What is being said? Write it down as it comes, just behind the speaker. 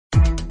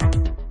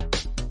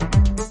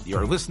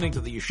You're listening to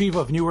the Yeshiva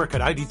of Newark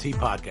at IDT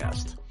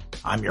podcast.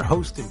 I'm your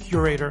host and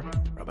curator,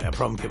 Rabbi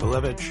Abram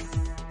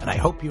Kibalevich, and I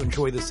hope you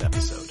enjoy this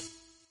episode.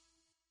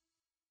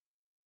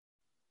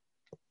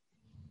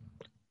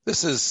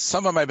 This is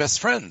Some of My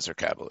Best Friends Are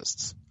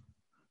Kabbalists.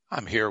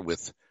 I'm here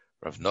with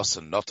Rav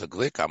Nosson Nota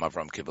Glick. I'm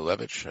Avram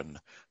Kibalevich, and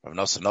Rav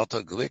Nosson Nota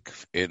Glick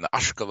in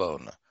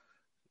Ashkelon,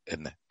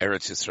 in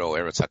Eretz Yisrael,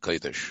 Eretz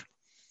HaKodesh.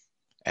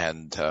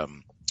 And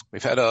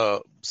we've had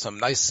some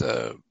nice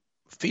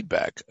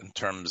feedback in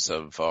terms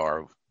of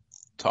our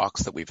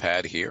talks that we've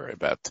had here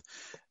about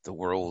the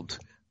world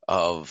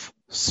of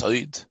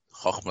Sod,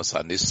 Chochmas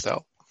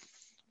HaNistel.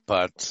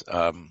 But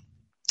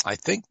I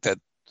think that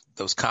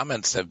those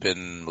comments have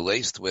been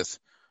laced with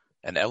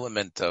an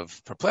element of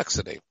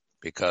perplexity,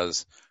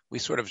 because we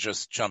sort of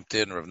just jumped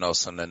in, Rav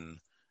Nosson, and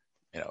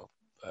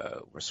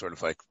we're sort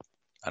of like,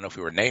 I don't know if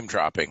we were name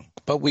dropping,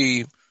 but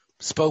we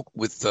spoke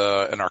with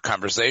in our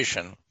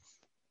conversation,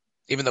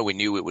 even though we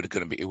knew it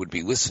would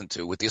be listened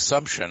to, with the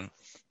assumption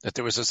that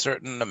there was a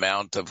certain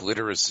amount of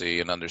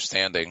literacy and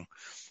understanding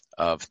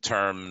of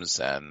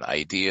terms and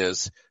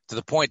ideas, to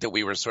the point that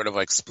we were sort of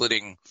like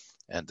splitting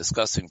and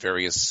discussing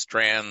various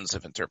strands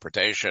of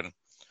interpretation.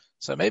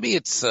 So maybe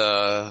it's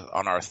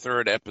on our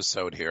third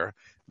episode here,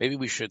 maybe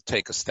we should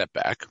take a step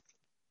back,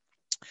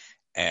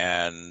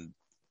 and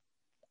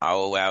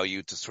I'll allow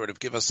you to sort of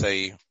give us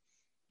a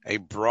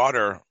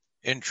broader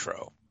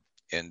intro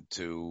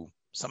into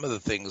some of the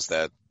things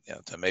that,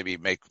 to maybe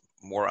make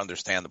more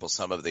understandable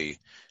some of the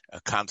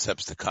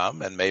concepts to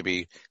come, and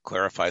maybe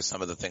clarify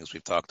some of the things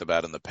we've talked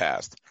about in the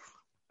past.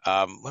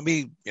 Let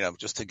me,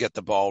 just to get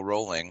the ball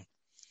rolling,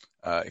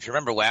 if you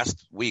remember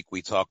last week,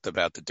 we talked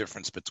about the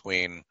difference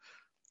between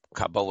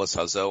Kabbalas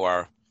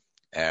HaZohar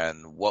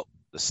and what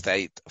the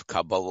state of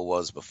Kabbalah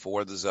was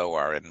before the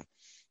Zohar,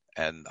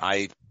 and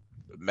I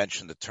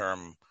mentioned the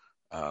term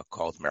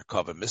called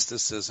Merkava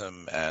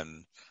mysticism,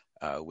 and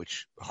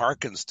which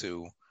harkens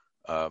to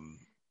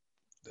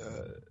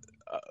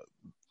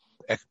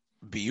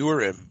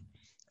biurim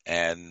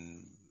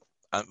and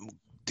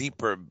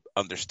deeper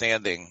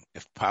understanding,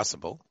 if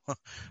possible,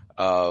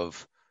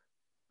 of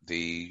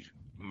the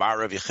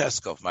Ma'arav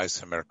Yechezkel of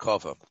Ma'aseh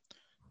Merkava.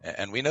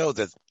 And we know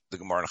that the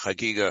Gemara in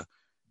Chagiga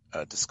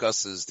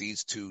discusses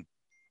these two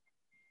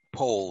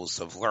poles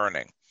of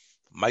learning,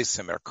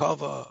 Ma'aseh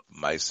Merkava,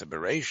 Ma'aseh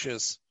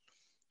Bereishis.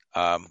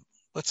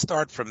 Let's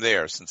start from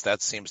there, since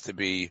that seems to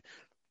be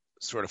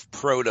sort of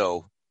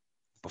proto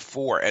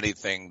before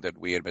anything that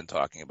we had been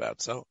talking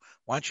about. So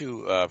why don't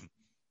you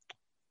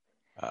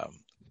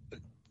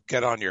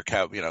get on your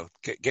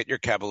get your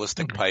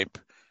Kabbalistic pipe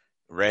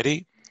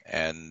ready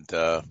and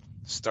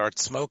start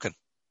smoking.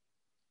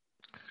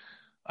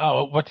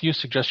 Oh, what do you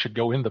suggest should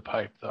go in the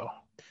pipe, though?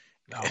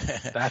 No,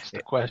 that's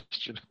the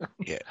question.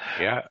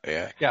 Yeah.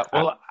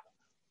 Well,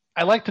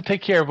 I like to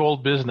take care of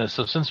old business.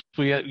 So since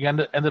we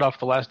ended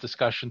off the last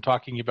discussion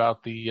talking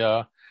about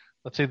the,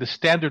 let's say, the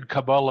standard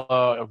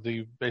Kabbalah of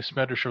the Beis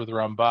Medrash of the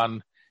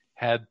Ramban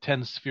had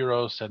 10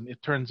 spheros, and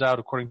it turns out,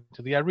 according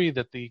to the Ari,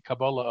 that the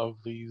Kabbalah of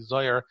the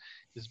Zohar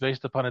is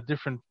based upon a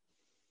different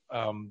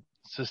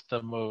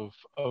system of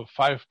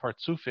 5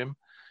 partsufim.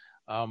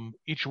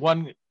 Each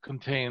one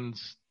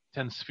contains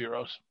 10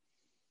 spheros.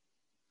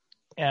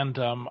 And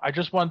I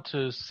just want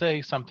to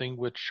say something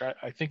which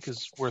I think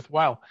is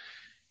worthwhile,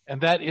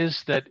 and that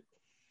is that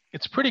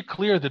it's pretty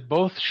clear that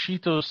both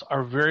shitos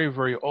are very,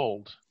 very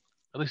old.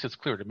 At least it's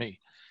clear to me.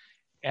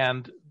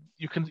 And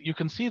you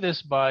can see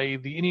this by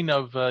the inning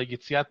of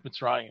Yetziat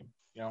Mitzrayim,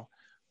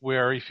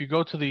 where if you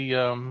go to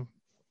the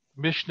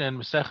Mishnah and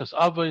Maseches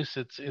Avos,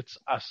 it's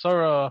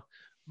Asara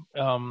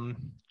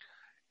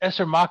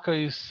Eser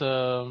Makos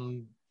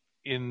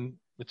in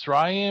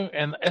Mitzrayim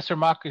and Eser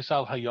Makos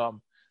al Hayom.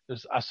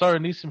 There's Asara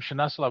Nisim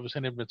Shenasal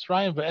Avoshen in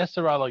Mitzrayim, but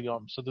Eser al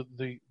Hayom. So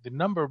the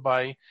number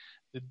by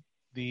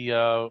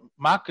the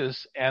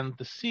Makos and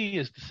the sea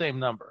is the same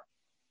number.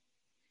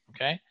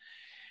 Okay?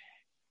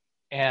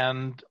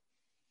 And,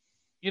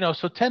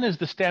 so 10 is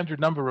the standard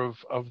number of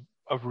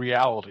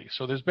reality.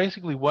 So there's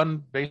basically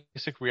one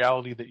basic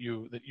reality that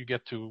you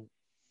get to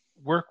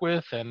work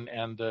with,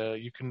 and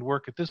you can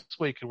work it this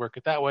way, you can work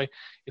it that way.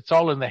 It's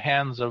all in the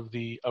hands of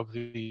the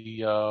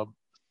Tzelem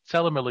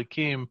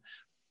Elikim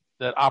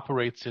that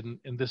operates in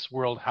this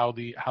world, how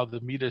the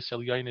Midas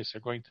Elyonis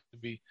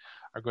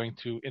are going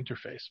to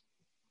interface.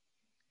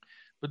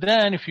 But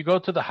then if you go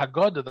to the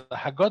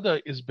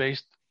Haggadah is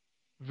based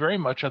very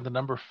much on the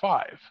number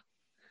 5.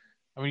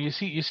 I mean, you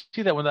see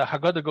that when the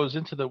Haggadah goes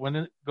into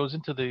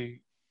the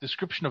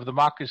description of the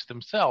Makos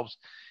themselves,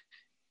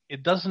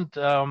 it doesn't.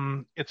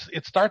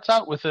 It starts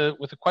out with a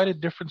quite a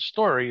different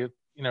story.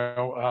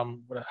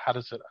 How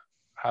does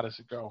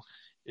it go?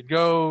 It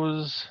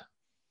goes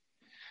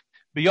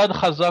Biyad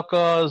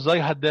Chazaka Zay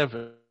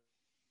Hadever,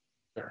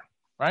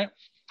 right?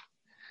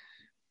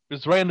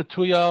 B'Zrei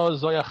Netuya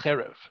Zay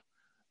Acherev,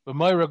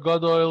 B'Moira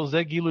Gadol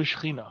Zay Gilu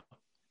Shechina,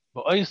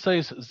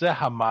 B'Oisais Zay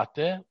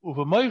Hamate,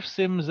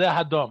 U'V'Moifsim Zay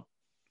Hadom.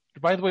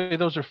 By the way,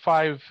 those are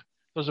five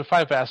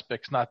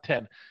aspects, not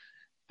 10.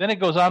 Then it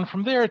goes on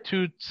from there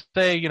to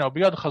say,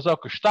 Biyad Chazak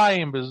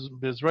Shtayim,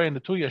 Bizrei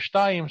Natuya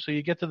Shtayim, so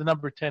you get to the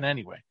number 10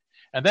 anyway.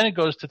 And then it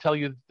goes to tell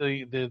you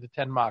the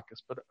 10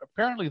 makas. But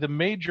apparently the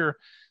major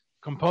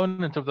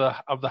component of the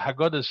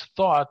Haggadah's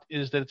thought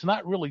is that it's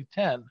not really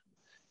 10,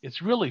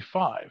 it's really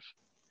 5.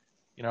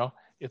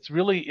 It's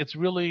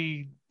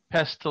really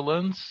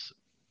pestilence,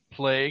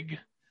 plague,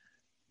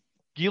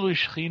 Gilu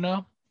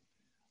Shechina,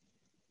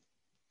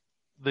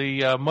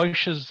 the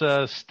Moshe's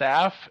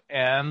staff,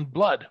 and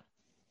blood.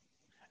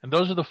 And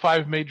those are the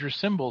 5 major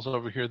symbols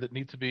over here that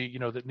need to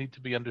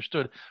be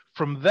understood.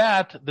 From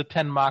that, the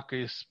 10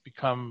 makas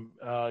become,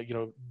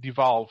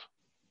 devolve.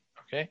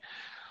 Okay,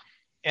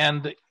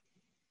 and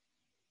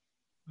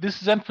this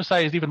is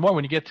emphasized even more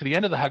when you get to the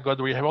end of the Haggadah,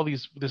 where you have all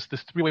this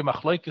three-way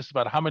machlokes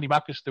about how many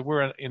makas there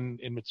were in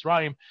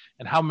Mitzrayim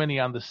and how many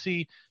on the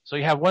sea. So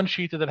you have one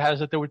shita that has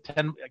that there were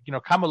 10,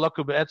 kama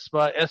loku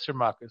be'etzba eser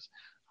makas.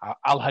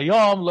 Al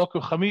hayom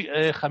loku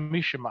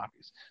chamisha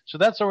makas. So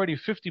that's already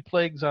 50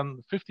 plagues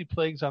on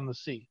the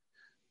sea.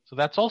 So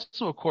that's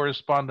also a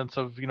correspondence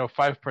of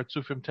 5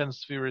 partsufim, 10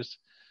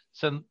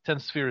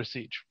 spheres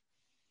each.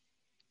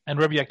 And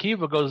Rabbi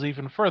Akiva goes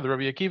even further.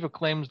 Rabbi Akiva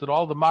claims that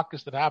all the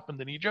makas that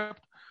happened in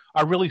Egypt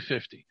are really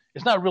 50.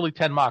 It's not really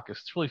 10 makas.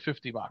 It's really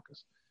 50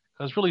 makas.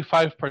 Because it's really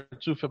 5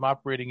 partsufim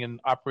operating in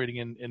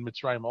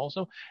Mitzrayim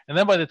also. And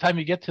then by the time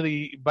you get to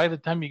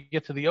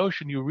the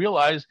ocean, you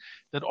realize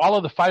that all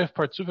of the 5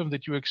 partsufim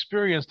that you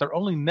experienced are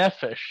only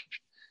nefesh.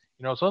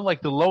 It's only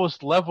like the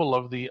lowest level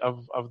of the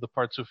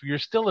partsuf. You're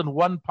still in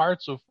one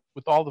partsuf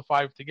with all the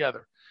 5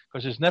 together.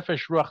 Because there's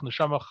nefesh, ruach,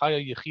 neshama,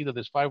 chaya, yechida.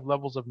 There's 5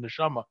 levels of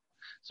neshama.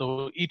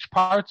 So each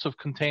partsuf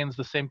contains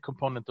the same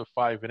component of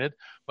 5 in it,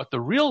 but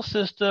the real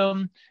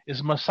system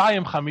is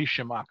Masayim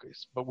Chamishim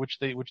Makas, but which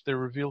they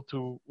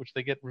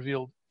get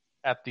revealed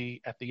at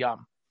the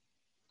Yam,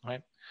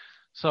 right?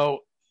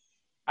 So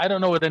I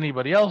don't know what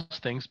anybody else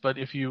thinks, but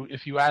if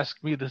you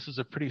ask me, this is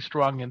a pretty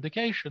strong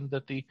indication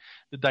that the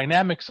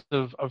dynamics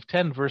of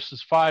 10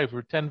 versus 5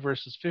 or 10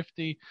 versus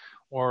 50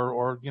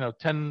 or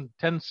 10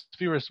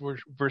 spheres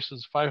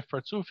versus 5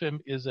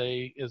 partsufim is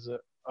a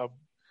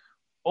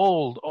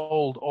old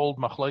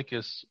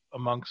machlokes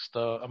amongst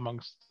I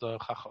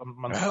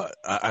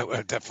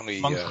definitely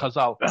amongst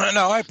Chazal.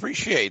 No, I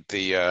appreciate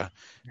the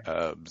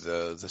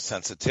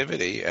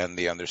sensitivity and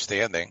the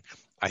understanding.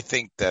 I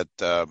think that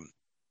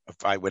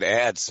if I would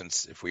add,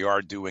 since if we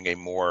are doing a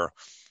more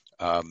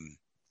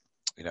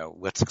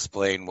let's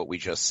explain what we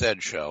just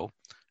said show,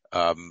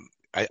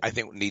 I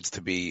think what needs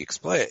to be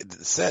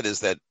said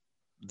is that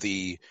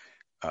the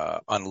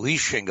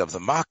unleashing of the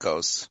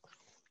makos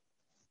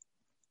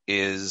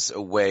is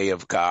a way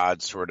of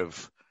God sort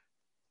of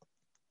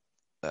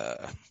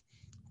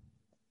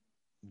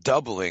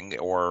doubling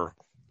or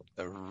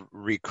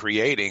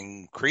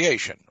recreating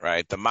creation,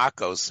 right? The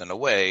makos, in a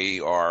way,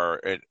 are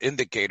an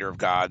indicator of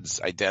God's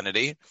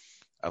identity,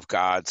 of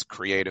God's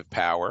creative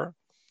power.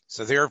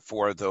 So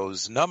therefore,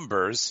 those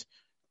numbers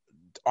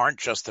aren't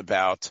just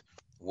about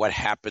what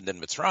happened in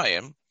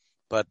Mitzrayim,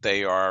 but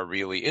they are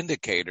really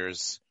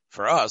indicators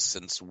for us,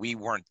 since we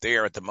weren't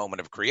there at the moment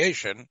of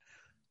creation,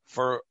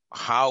 for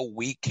how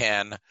we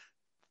can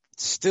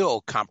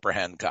still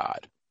comprehend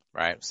God,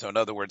 right? So in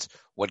other words,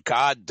 what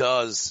God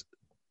does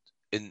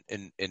in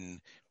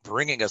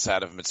bringing us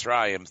out of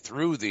Mitzrayim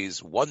through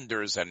these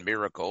wonders and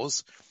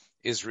miracles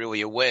is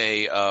really a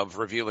way of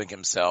revealing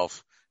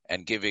himself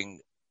and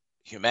giving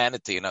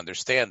humanity an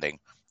understanding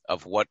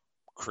of what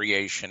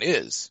creation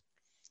is.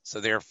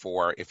 So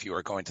therefore, if you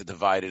are going to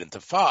divide it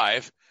into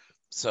 5,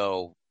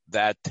 so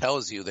that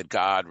tells you that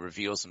God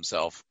reveals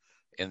himself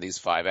in these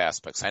 5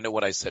 aspects. I know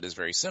what I said is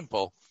very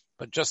simple,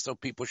 but just so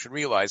people should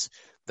realize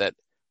that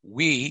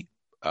we,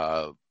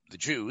 the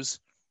Jews,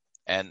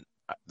 and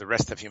the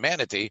rest of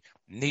humanity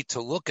need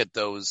to look at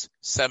those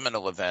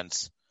seminal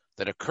events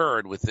that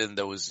occurred within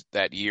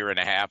that year and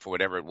a half or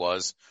whatever it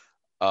was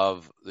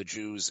of the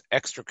Jews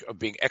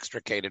being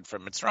extricated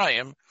from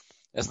Mitzrayim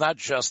as not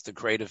just the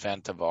great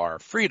event of our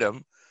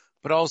freedom,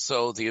 but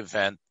also the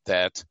event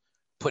that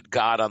put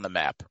God on the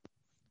map.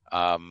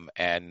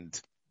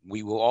 And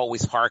we will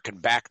always hearken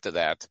back to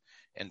that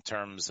in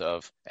terms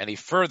of any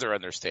further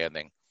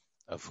understanding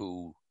of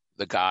who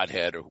the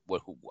Godhead or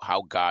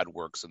how God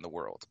works in the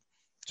world,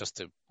 just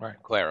to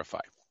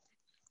clarify.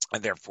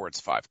 And therefore it's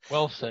 5.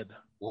 Well said.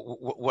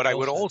 What I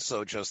would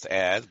also just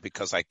add,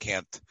 because I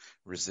can't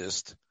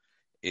resist,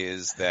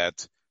 is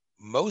that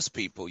most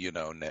people,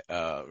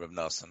 Rav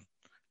Nosson,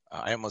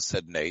 I almost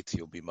said Nate,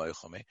 you'll be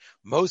Moichame.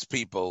 Most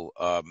people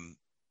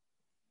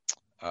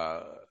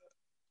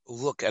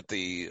look at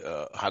the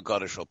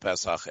Haggadah Shel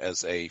Pesach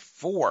as a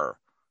 4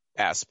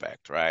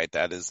 aspect, right?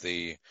 That is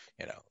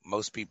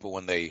most people,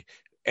 when they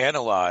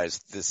analyze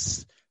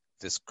this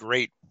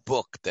great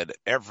book that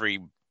every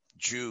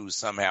Jew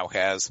somehow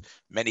has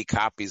many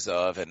copies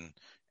of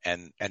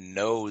and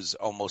knows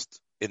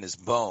almost in his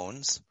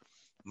bones,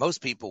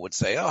 most people would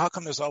say, oh, how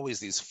come there's always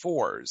these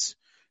 4s?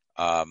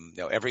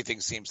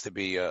 Everything seems to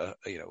be,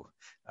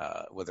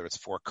 whether it's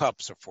 4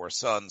 cups or 4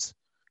 sons.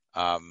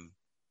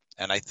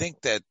 And I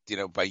think that,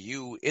 by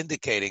you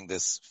indicating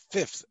this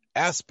fifth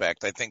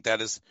aspect, I think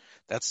that's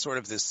sort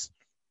of this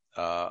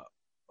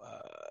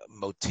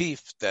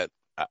motif that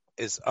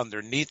is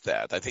underneath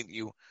that. I think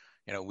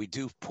we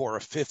do pour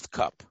a fifth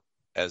cup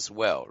as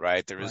well,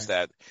 right? There is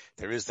that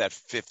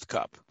fifth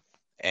cup.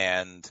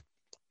 And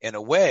in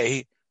a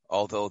way,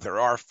 although there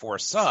are four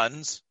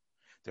sons,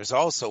 there's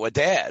also a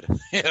dad.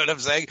 You know what I'm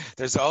saying?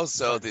 There's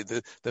also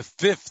the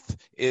fifth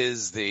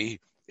is the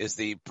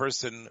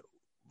person,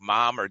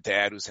 mom or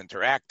dad, who's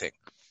interacting.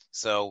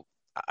 So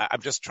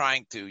I'm just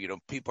trying to,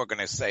 people are going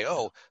to say,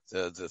 oh,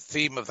 the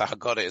theme of the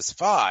Haggadah is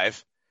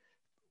 5.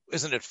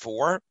 Isn't it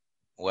 4?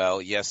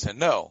 Well, yes and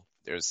no.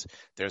 There's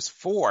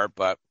 4,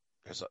 but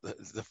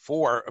the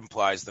 4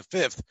 implies the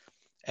fifth.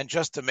 And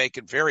just to make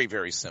it very,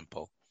 very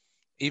simple,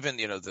 even,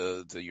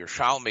 the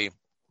Yerushalmi,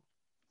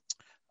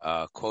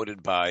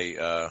 quoted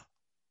by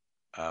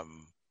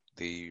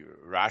the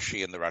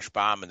Rashi and the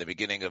Rashbam in the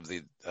beginning of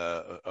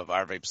of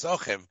Arvei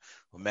Psochim,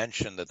 who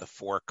mentioned that the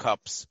 4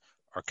 cups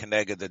are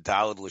connected the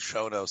Daled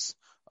Lashonos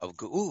of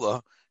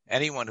Geula.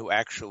 Anyone who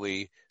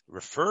actually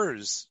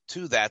refers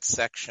to that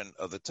section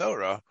of the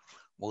Torah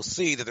will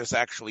see that there's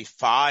actually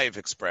 5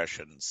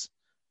 expressions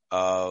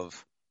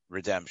of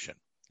redemption.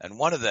 And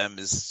one of them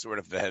is sort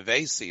of the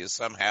Hevesi, is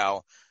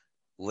somehow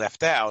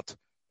left out,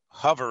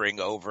 hovering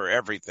over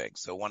everything.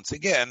 So once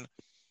again,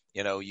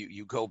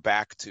 you go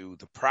back to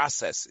the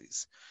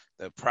processes.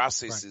 The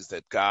processes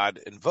that God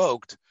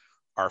invoked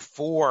are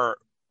 4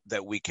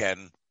 that we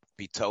can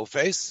be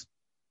tofes,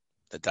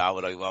 the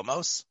Daled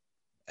Oilamos,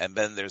 and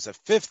then there's a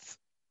 5th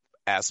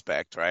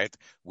aspect, right,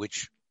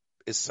 which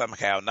is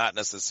somehow not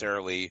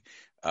necessarily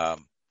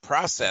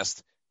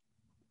processed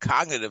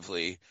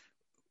cognitively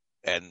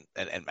and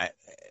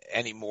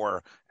any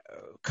more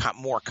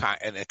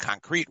in a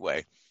concrete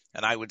way.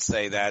 And I would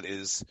say that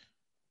is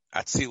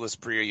Atzilus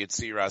Bria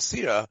Yitzira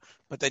Asira,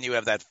 but then you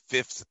have that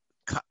 5th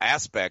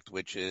aspect,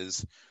 which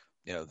is,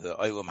 the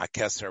Olam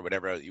HaKeser,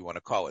 whatever you want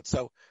to call it.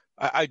 So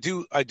I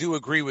do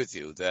agree with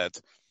you that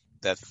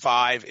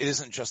 5, it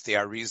isn't just the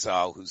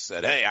Arizal who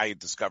said, hey, I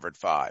discovered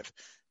 5.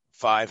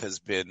 5 has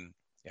been,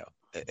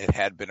 it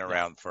had been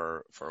around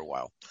for a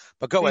while.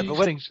 But go ahead.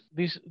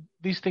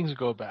 These things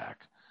go back.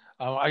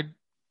 I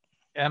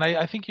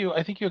think you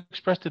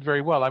expressed it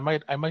very well. I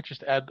might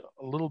just add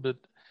a little bit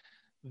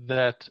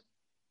that,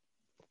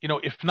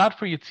 if not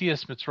for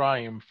Yetzias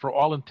Mitzrayim, for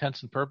all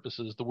intents and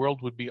purposes, the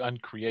world would be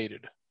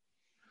uncreated.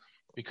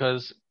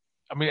 Because,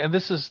 and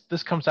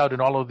this comes out in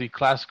all of the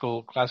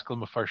classical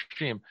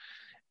Mefarshim,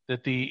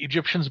 that the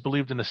Egyptians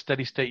believed in a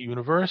steady state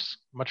universe,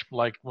 much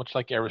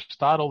like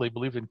Aristotle. They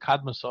believed in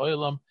Kadmas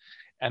Olam,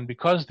 and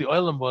because the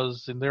Olam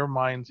was in their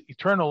minds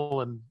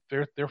eternal and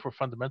therefore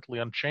fundamentally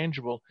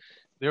unchangeable,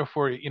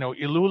 therefore,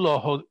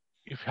 Ilula,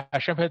 if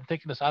Hashem hadn't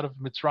taken us out of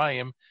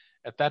Mitzrayim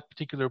at that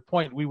particular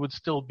point, we would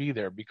still be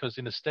there, because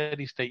in a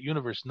steady state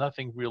universe,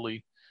 nothing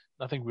really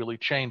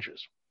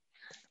changes.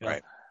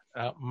 Right.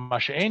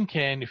 Masha'en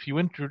Ken, if you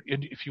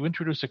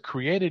introduce a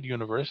created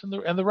universe, and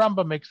the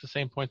Rambam makes the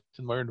same point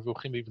in Moreh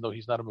Nevuchim, even though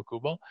he's not a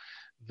Makubal,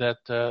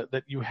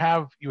 that you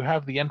have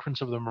the entrance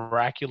of the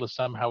miraculous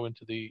somehow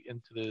into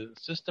the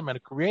system, and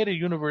a created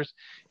universe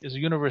is a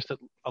universe that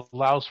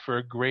allows for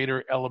a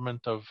greater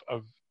element of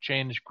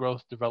change,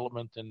 growth,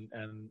 development,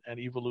 and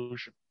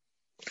evolution.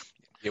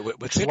 Yeah,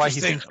 which is why he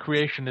thinks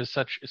creation is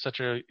such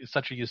a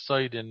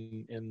yesod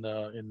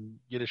in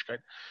Yiddishkeit.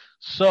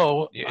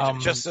 So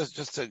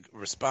just to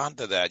respond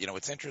to that,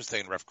 it's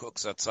interesting. Rav Kook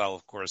Zatzal,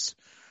 of course,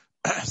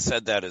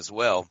 said that as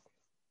well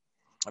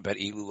about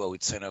Ilu Lo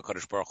Yitzenu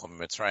Kadosh Baruch Hu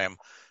Mitzrayim,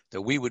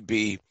 that we would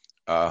be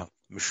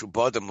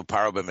mishubadim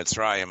l'paro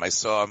b'Mitzrayim. I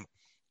saw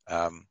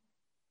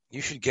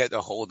you should get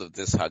a hold of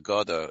this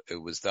Haggadah. It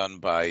was done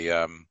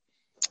by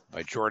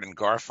Jordan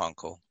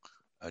Garfunkel.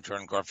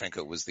 Jordan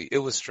Garfinkel was the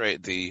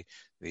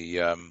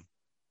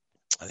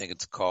I think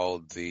it's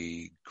called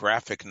the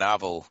graphic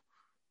novel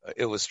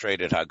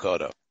Illustrated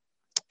Haggadah.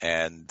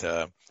 And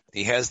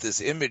he has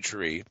this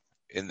imagery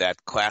in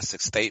that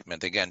classic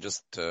statement. Again,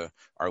 just to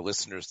our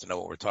listeners to know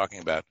what we're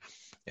talking about.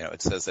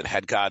 It says that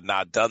had God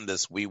not done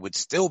this, we would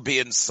still be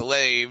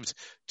enslaved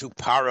to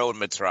Paro and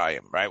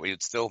Mitzrayim, right? We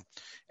would still,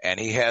 and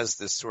he has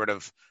this sort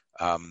of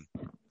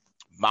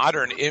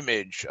modern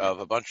image of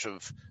a bunch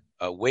of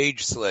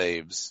wage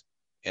slaves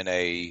in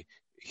a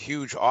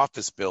huge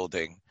office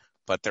building,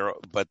 but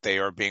they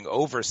are being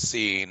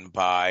overseen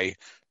by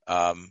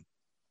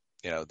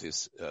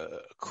these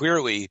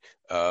clearly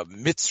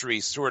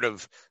Mitzri sort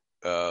of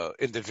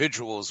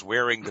individuals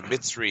wearing the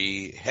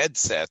Mitzri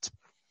headset,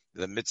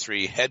 the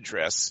Mitzri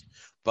headdress,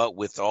 but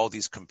with all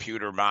these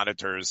computer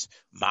monitors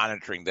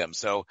monitoring them.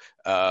 So,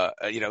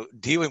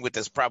 dealing with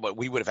this problem,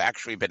 we would have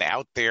actually been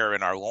out there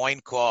in our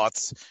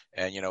loincloths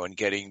and, and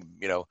getting,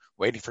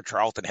 waiting for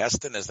Charlton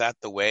Heston. Is that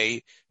the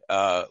way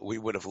we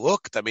would have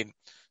looked?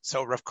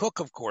 So Rav Kook,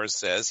 of course,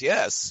 says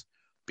yes,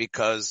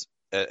 because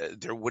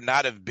there would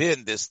not have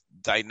been this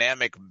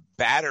dynamic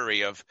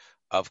battery of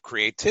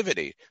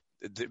creativity.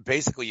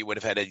 Basically, you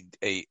would have had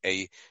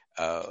a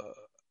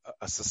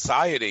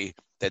society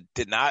that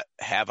did not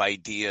have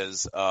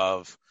ideas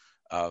of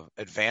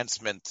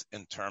advancement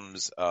in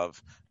terms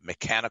of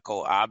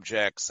mechanical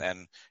objects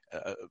and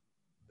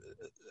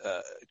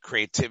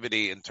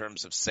creativity in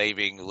terms of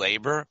saving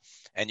labor,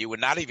 and you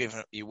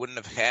wouldn't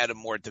have had a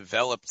more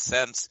developed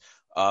sense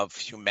of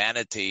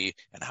humanity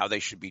and how they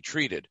should be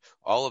treated.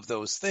 All of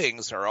those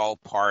things are all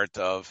part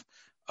of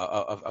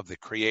the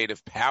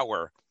creative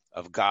power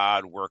of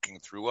God working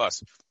through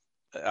us.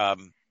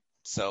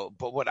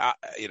 But what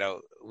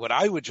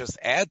I would just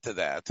add to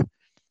that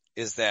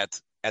is that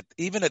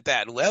even at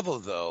that level,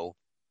 though,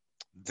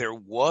 there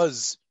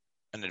was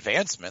an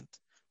advancement.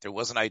 There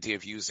was an idea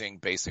of using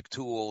basic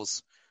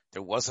tools.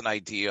 There was an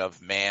idea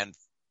of man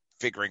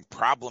figuring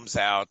problems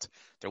out.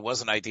 There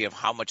was an idea of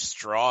how much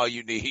straw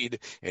you need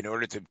in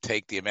order to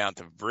take the amount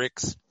of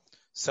bricks.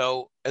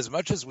 So as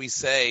much as we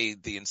say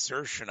the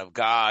insertion of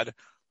God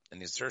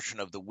and the insertion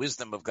of the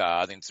wisdom of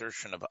God, the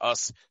insertion of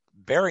us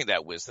bearing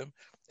that wisdom,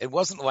 it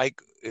wasn't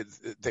like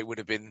they would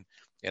have been,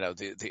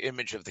 the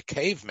image of the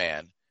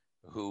caveman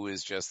who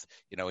is just,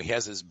 he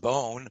has his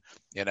bone,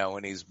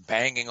 and he's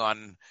banging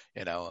on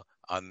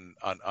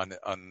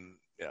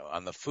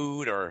the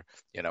food, or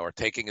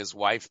taking his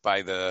wife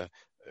by the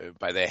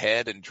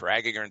head and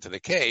dragging her into the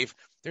cave.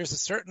 There's a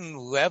certain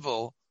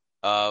level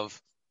of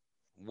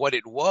what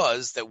it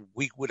was that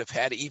we would have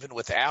had even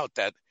without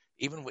that,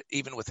 even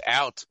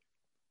without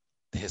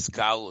the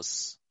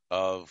hisgalus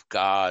of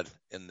God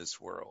in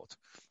this world.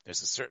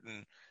 There's a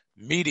certain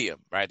medium,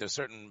 right? There's a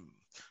certain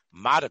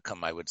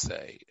modicum, I would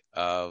say,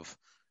 of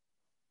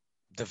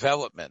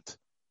development,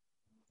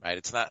 right?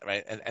 It's not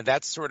right, and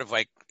that's sort of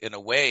like, in a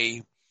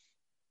way,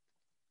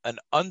 an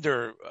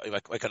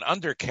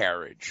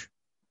undercarriage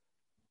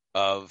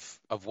of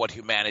what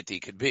humanity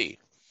could be,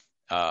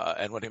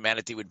 and what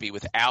humanity would be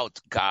without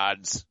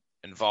God's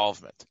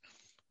involvement,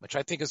 which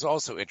I think is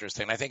also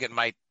interesting. I think it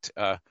might,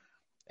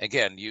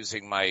 again,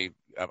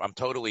 I'm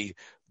totally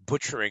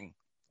butchering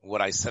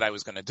what I said I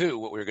was going to do.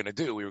 What we were going to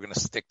do, we were going to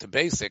stick to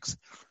basics,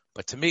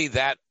 but to me,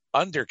 that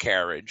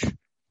undercarriage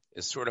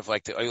is sort of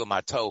like the Olam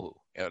HaTohu.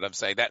 You know what I'm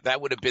saying?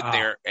 That would have been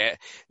there.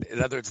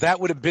 In other words,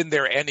 that would have been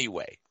there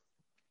anyway.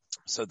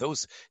 So the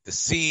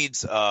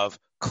seeds of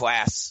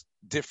class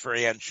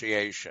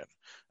differentiation,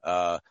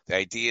 the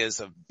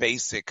ideas of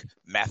basic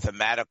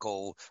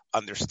mathematical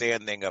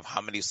understanding of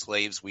how many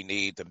slaves we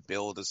need to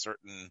build a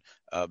certain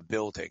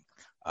building,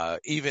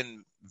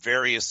 even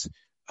various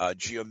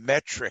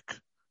geometric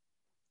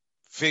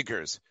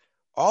figures.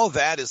 All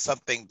that is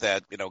something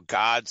that,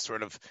 God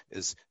sort of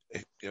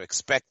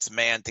expects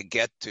man to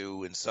get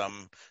to in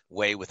some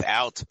way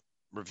without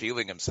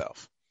revealing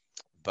himself.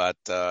 But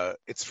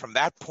it's from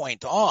that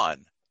point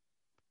on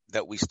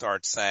that we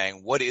start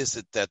saying, what is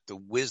it that the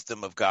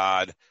wisdom of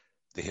God,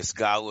 the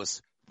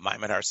hisgalus,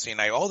 Maimon Har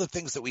Sinai, all the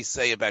things that we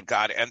say about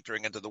God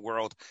entering into the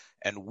world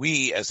and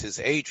we as his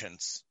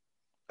agents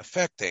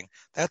affecting,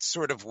 that's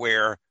sort of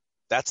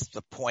that's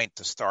the point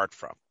to start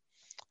from.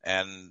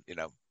 And,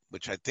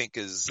 which I think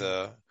is,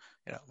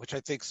 which I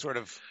think sort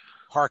of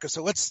harkens.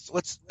 So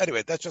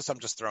anyway, I'm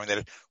just throwing that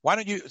in. Why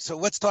don't you, so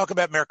let's talk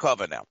about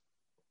Merkava now.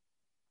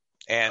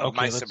 And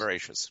Ma'aser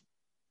Bereishis.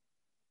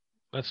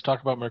 Let's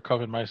talk about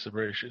Merkava and Ma'aser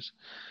Bereishis.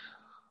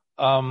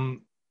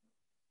 Well,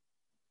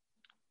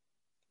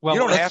 you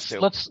don't have to.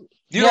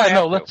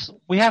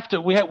 We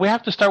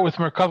have to start with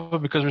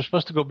Merkava because we're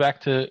supposed to go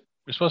back to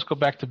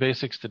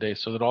basics today,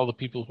 so that all the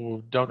people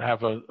who don't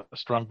have a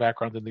strong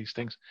background in these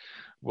things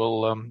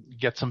will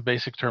get some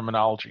basic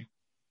terminology.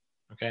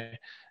 Okay.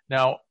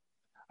 Now,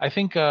 I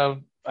think I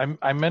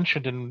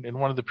mentioned in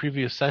one of the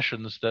previous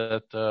sessions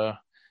that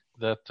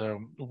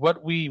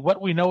what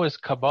we know as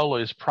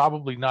Kabbalah is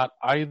probably not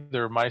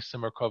either Ma'aser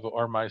Merkava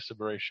or Ma'aser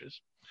Bereishis,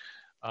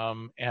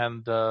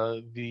 and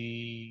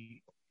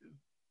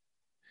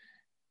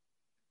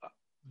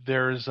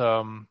there's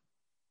a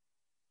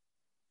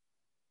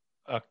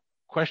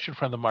question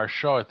from the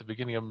Maharsha at the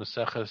beginning of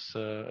Maseches,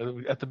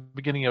 at the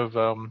beginning of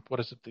what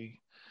is it, the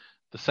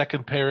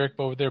second parak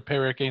over there,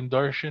 Parak Ein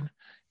Darshan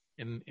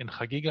in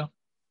Chagiga,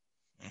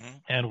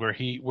 and where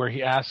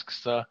he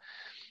asks,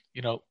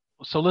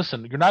 so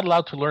listen, you're not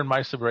allowed to learn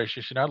Ma'aser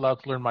Bereishis, you're not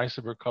allowed to learn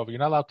Ma'aser Merkava, you're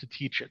not allowed to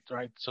teach it,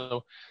 right?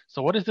 So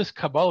what is this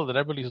Kabbalah that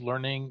everybody's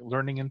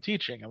learning and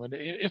teaching? I mean,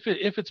 if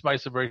it's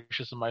Ma'aser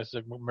Bereishis and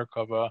Ma'aser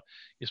Merkava,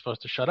 you're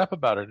supposed to shut up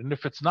about it. And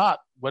if it's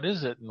not, what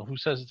is it? And who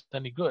says it's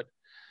any good?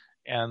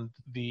 And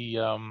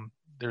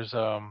there's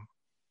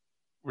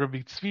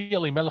Rabbi Tzvi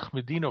Elimelech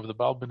Medina of the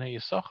Baal B'nai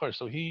Yisachar.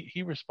 So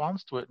he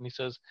responds to it and he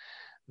says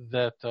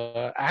that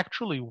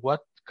actually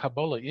what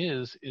Kabbalah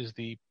is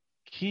the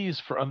keys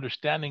for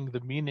understanding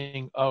the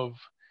meaning of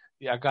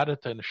the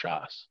Agadata and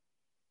Shas.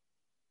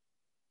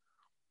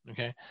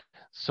 Okay,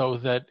 so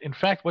that in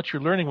fact what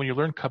you're learning when you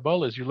learn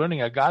Kabbalah is you're learning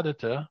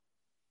Agadata,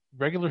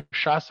 regular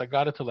Shas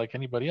Agadata like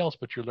anybody else,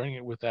 but you're learning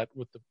it with the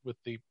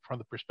from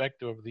the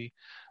perspective of the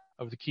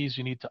keys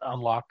you need to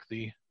unlock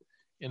the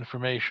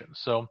information.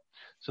 So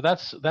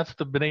that's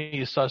the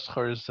B'nai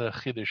Yisachar's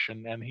chiddush,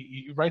 and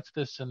he writes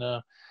this in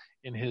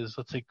in his,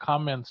 let's say,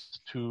 comments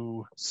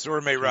to Sur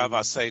Meirav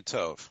Aseh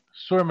Tov.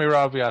 Sur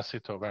Meirav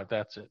Aseh Tov, right?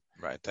 That's it.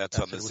 Right, that's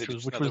on the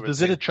Zidichover's. Which was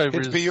the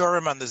Zidichover's. It's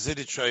Biorim on the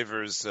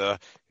Zidichover's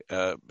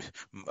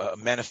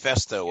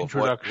manifesto of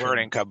what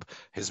learning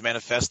his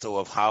manifesto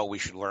of how we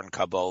should learn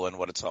Kabbalah and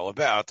what it's all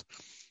about.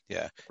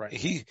 Yeah, right.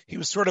 He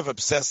was sort of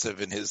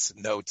obsessive in his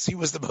notes. He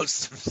was the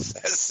most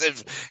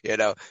obsessive,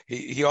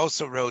 He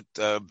also wrote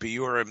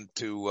Biorim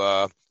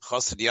to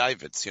Chassid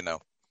Yavitz,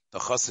 the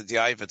Chassid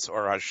Yavitz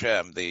or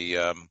Hashem,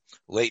 the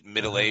late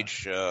Middle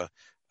Age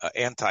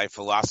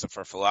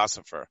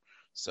anti-philosopher.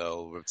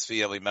 So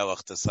Tzvi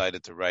Elimelech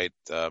decided to write.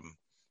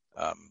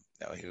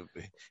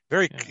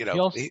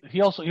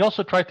 He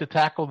also tried to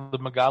tackle the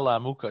Megala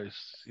Amukas,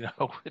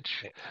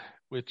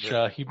 which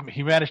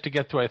he managed to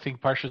get through. I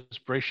think Parshas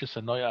Bereishis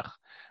and Noach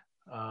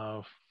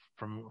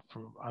from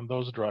on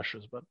those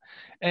drushes. But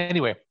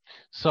anyway,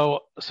 so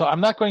I'm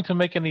not going to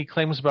make any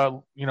claims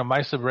about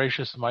Ma'aseh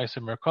Bereishis and Ma'aseh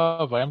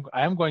Merkava.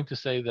 I am going to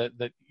say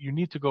that you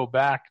need to go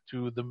back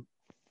to the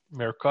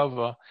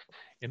Merkava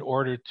in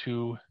order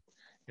to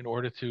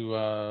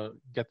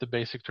get the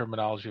basic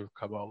terminology of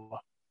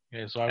Kabbalah.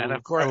 Okay, so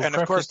of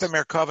course, the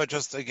Merkava,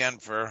 just again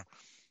for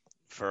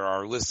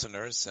our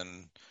listeners,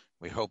 and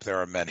we hope there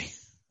are many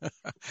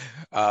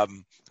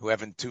who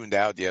haven't tuned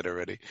out yet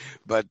already.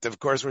 But of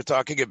course, we're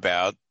talking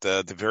about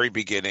the very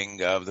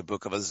beginning of the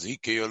book of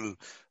Ezekiel,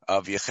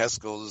 of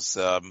Yecheskel's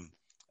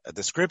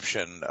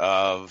description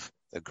of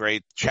the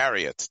great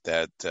chariot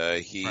that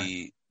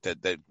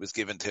that was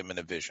given to him in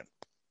a vision.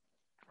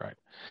 Right.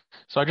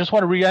 So I just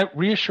want to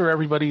reassure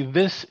everybody,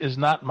 this is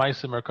not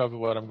Ma'aseh Merkava,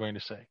 what I'm going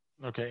to say.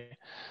 Okay.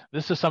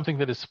 This is something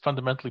that is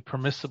fundamentally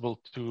permissible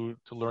to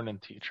learn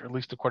and teach, or at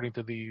least according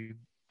to the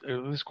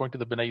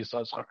Bnei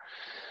Yissaschar.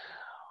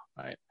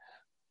 Right.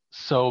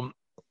 So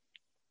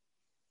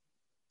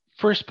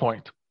first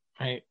point,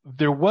 right,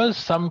 there was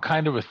some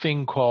kind of a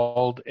thing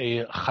called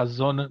a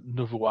Chazon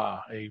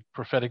Nevuah, a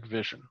prophetic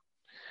vision.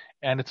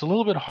 And it's a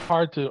little bit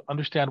hard to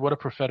understand what a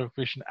prophetic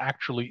vision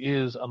actually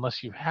is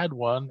unless you've had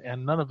one,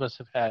 and none of us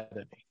have had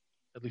any.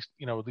 At least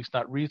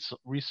not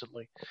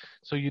recently.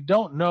 So you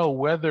don't know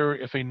whether,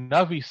 if a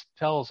Navi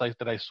tells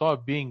that I saw a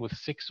being with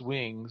 6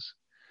 wings,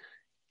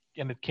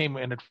 and it came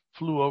and it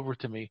flew over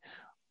to me,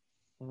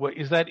 what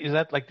is that? Is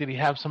that like, did he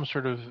have some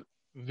sort of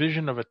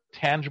vision of a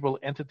tangible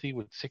entity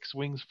with 6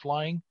 wings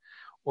flying?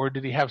 Or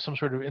did he have some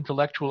sort of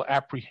intellectual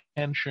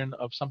apprehension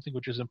of something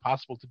which is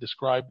impossible to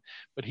describe,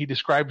 but he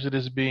describes it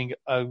as being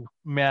a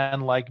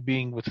man-like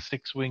being with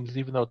 6 wings,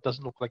 even though it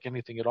doesn't look like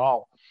anything at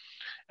all?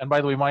 And by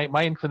the way,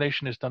 my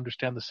inclination is to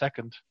understand the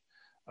second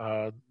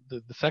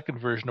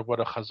version of what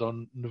a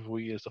Chazon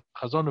Nevuah is. A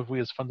Chazon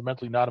Nevuah is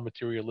fundamentally not a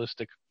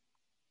materialistic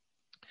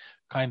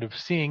kind of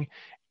seeing.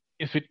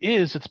 If it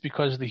is, it's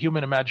because the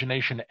human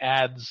imagination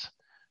adds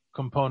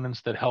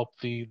components that help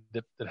the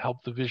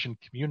vision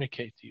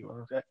communicate to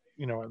you.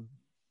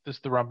 This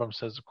the Rambam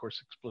says, of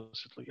course,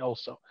 explicitly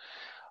also.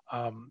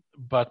 So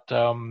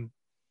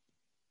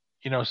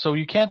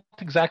you can't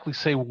exactly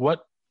say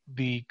what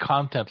the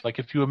content, like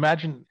if you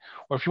imagine,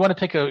 or if you want to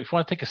take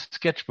a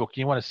sketchbook,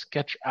 you want to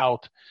sketch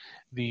out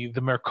the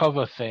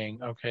Merkava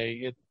thing.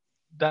 Okay,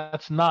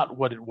 that's not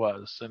what it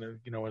was, and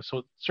so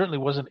it certainly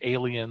wasn't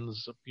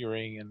aliens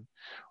appearing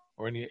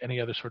or any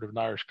other sort of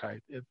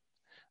Narishkeit.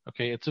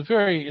 It's a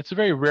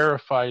very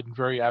rarefied and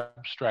very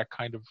abstract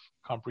kind of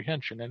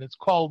comprehension, and it's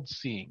called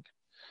seeing.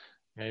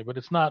 Okay, but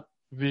it's not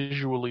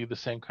visually the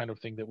same kind of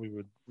thing that we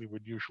would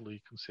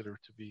usually consider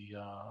to be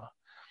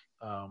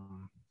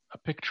a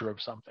picture of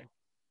something.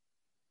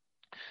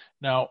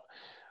 Now,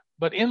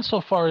 but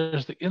insofar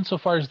as the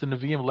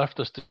Nevi'im left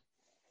us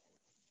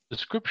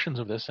descriptions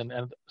of this,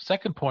 and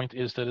second point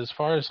is that as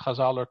far as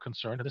Chazal are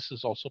concerned, and this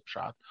is also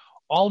Pshat,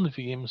 all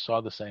Nevi'im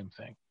saw the same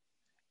thing.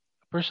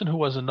 A person who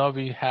was a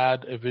Navi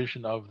had a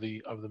vision of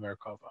the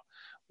Merkava.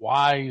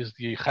 Why is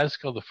the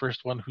Yecheskel the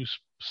first one who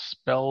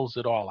spells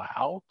it all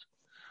out?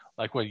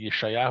 Like what,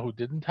 Yeshayahu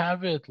didn't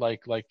have it?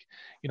 Like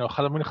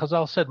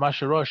Chazal said,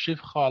 Mashara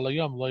Shivcha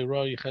Alayom Lo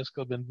Yira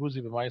Yecheskel Ben Buzi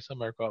B'Ma'aseh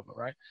Merkava,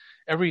 right?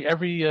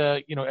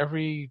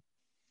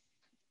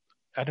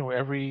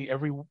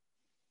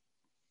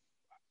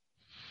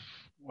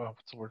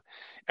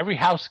 Every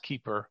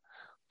housekeeper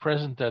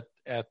present at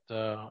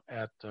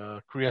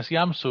Kriyas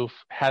Yamsuf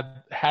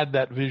had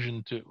that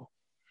vision too.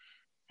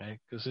 Okay,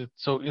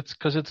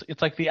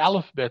 it's like the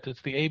alphabet.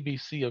 It's the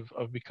ABC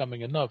of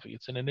becoming a Navi.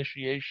 It's an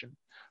initiation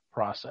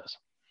process.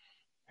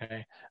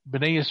 Okay,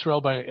 Bnei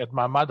Yisrael at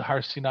Ma'amad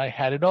Har Sinai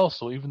had it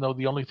also, even though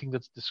the only thing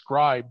that's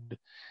described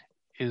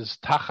is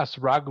Tachas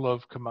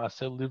Raglov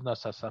K'Maaseh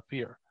Livnas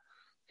HaSapir.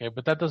 Okay,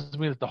 but that doesn't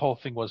mean that the whole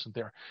thing wasn't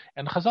there.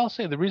 And Chazal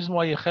say the reason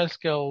why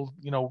Yecheskel,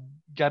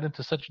 got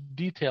into such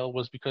detail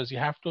was because you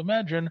have to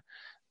imagine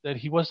that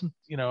he wasn't,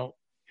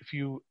 if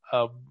you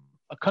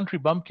a country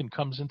bumpkin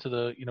comes into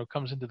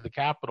the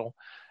capital,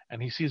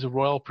 and he sees a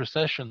royal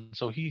procession.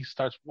 So he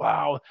starts,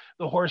 wow,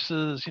 the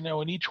horses,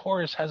 and each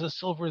horse has a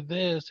silver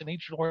this, and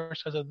each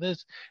horse has a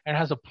this, and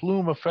has a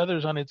plume of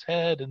feathers on its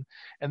head,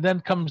 and then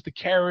comes the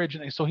carriage,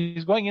 and so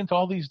he's going into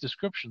all these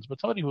descriptions.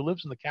 But somebody who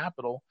lives in the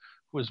capital,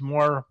 who is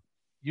more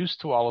used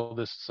to all of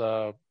this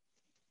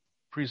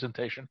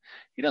presentation,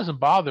 he doesn't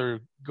bother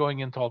going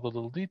into all the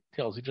little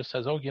details. He just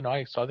says, oh,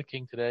 I saw the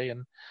king today,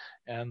 and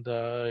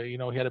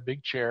he had a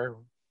big chair,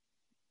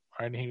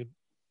 and he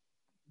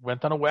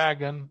went on a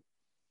wagon.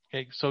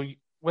 Okay, so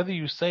whether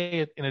you say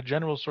it in a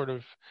general sort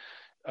of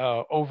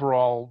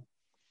overall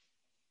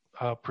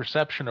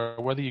perception,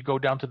 or whether you go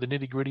down to the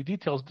nitty-gritty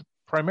details,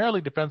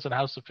 primarily depends on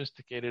how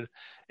sophisticated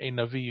a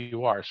Navi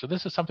you are. So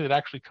this is something that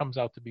actually comes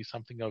out to be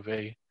something of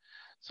a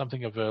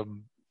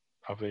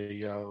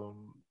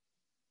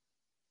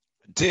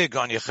dig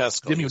on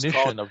Yecheskel.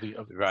 Diminution of the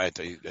right,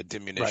 a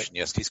diminution. Right.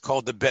 Yes, he's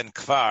called the Ben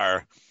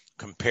Kvar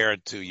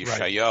compared to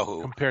Yeshayahu,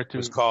 right. Compared to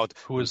who's called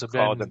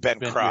the Ben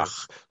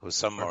Krach,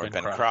 who's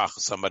Ben Krach,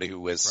 somebody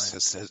who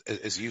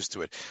is used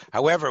to it.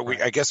 However,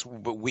 I guess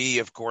we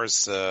of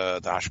course the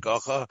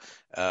Hashgacha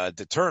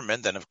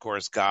determined, and of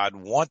course God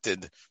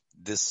wanted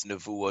this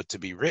nevuah to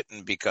be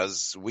written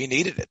because we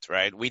needed it,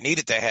 right? We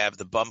needed to have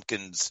the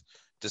bumpkins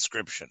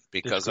description,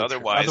 because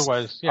otherwise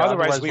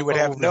we would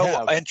have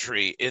no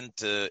entry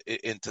into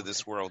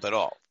this world at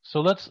all.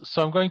 So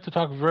I'm going to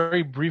talk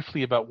very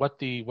briefly about what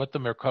the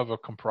Merkava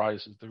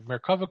comprises. The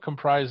Merkava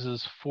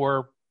comprises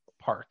 4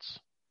 parts.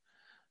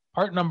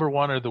 Part number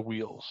 1 are the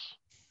wheels.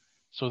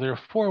 So there are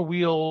 4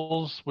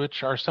 wheels,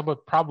 which are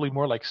somewhat probably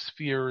more like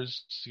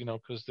spheres,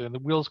 because the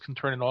wheels can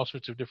turn in all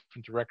sorts of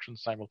different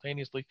directions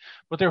simultaneously.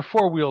 But there are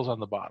 4 wheels on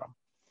the bottom.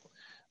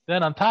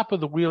 Then on top of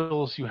the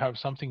wheels, you have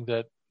something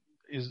that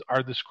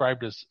are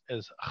described as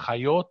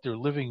chayot. They're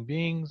living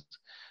beings.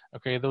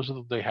 Okay,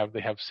 they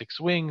have 6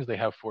 wings, they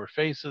have 4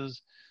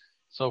 faces,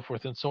 so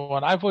forth and so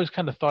on. I've always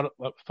kind of thought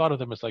of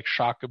them as like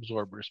shock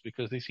absorbers,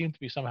 because they seem to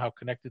be somehow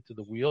connected to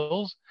the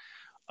wheels.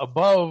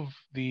 Above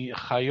the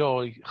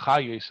chayot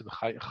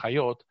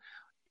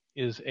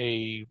is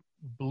a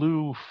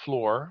blue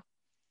floor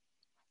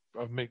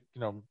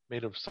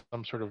made of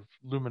some sort of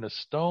luminous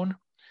stone,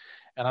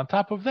 and on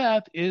top of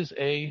that is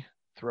a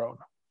throne.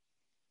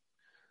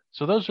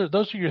 So those are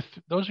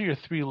your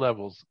 3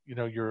 levels.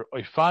 Your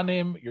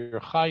oifanim, your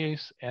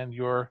chayes, and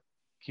your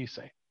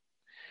kisei.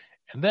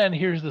 And then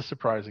here's the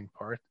surprising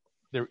part: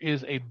 there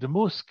is a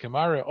demus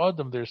kemare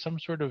odom. There's some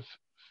sort of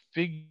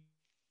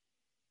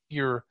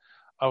figure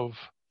of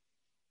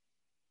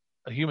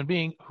a human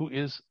being who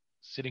is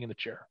sitting in the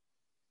chair.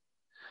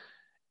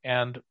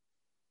 And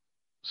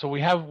so we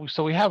have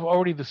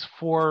already this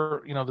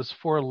 4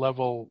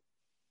 level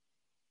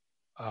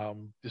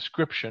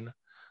description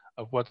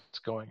of what's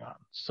going on.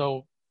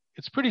 So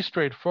it's pretty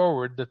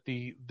straightforward that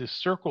the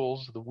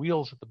circles, the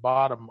wheels at the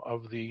bottom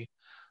of the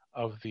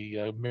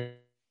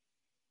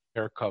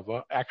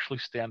Merkava actually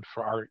stand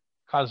for our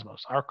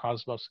cosmos. Our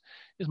cosmos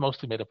is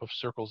mostly made up of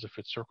circles, if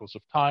it's circles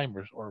of time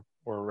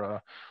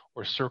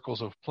or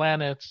circles of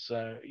planets.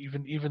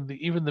 Even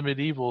the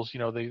medievals,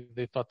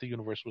 they thought the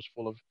universe was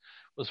full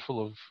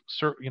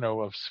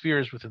of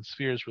spheres within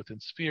spheres within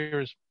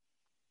spheres.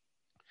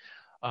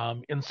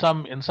 In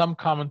some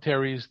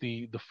commentaries,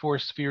 the 4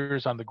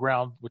 spheres on the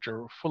ground, which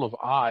are full of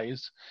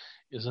eyes,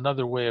 is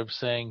another way of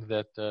saying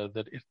that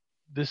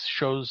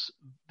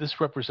this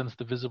represents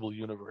the visible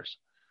universe.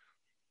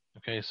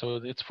 Okay, so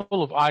it's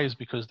full of eyes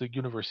because the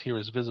universe here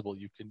is visible.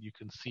 You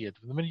can see it.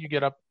 The minute you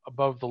get up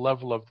above the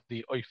level of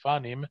the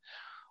oifanim,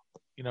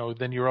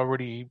 then you're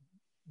already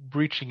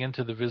breaching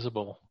into the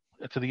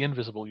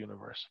invisible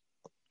universe.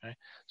 Okay,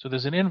 so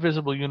there's an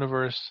invisible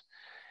universe.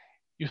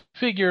 You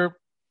figure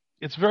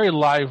it's very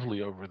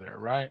lively over there,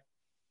 right?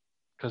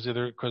 Because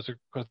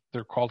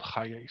they're called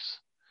chayes.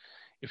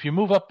 If you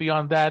move up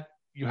beyond that,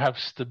 you have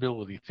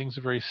stability. Things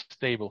are very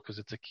stable because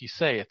it's a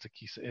kisei. It's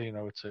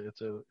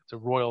a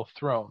royal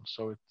throne.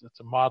 So it's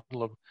a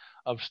model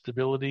of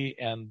stability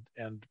and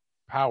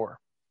power,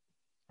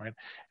 right?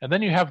 And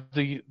then you have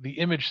the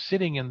image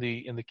sitting in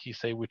the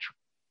kisei, which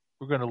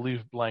we're going to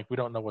leave blank. We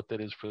don't know what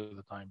that is for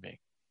the time being.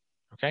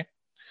 Okay,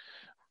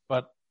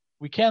 but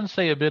we can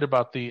say a bit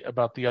about the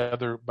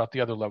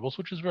other levels,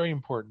 which is very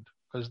important,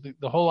 because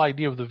the whole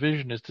idea of the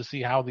vision is to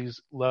see how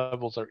these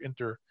levels are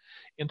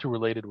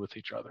interrelated with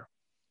each other.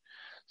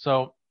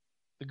 So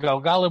the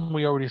Galgalim,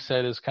 we already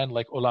said, is kind of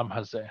like Olam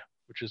Hazeh,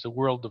 which is a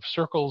world of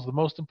circles. The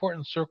most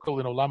important circle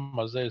in Olam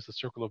Hazeh is the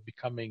circle of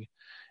becoming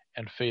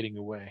and fading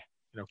away.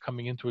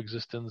 Coming into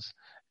existence,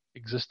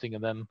 existing,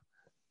 and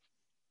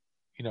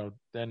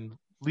then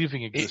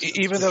leaving existence.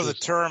 Even though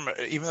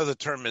the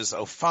term is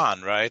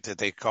Ophan, right? That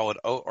they call it,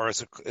 or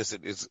is it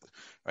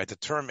right? The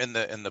term in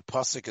the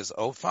pasuk is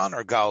Ophan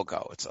or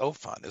Galgal. It's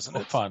Ophan, isn't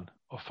it?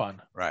 Ophan.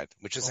 Right,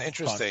 which is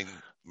interesting.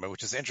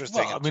 Which is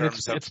interesting. Well,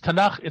 it's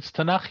Tanakh. It's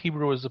Tanakh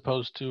Hebrew as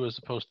opposed to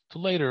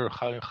later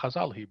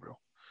Chazal Hebrew,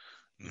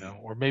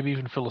 or maybe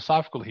even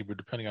philosophical Hebrew,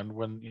 depending on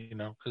when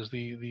because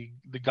the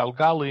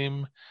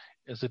Galgalim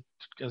as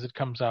it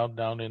comes out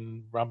down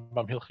in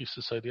Rambam Hilchos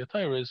Society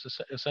Atayra, is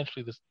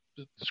essentially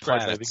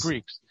described by the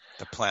Greeks.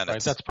 The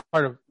planets.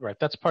 Right.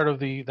 That's part of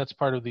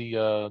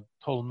the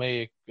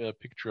Ptolemaic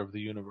picture of the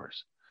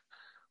universe,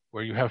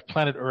 where you have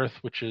planet Earth,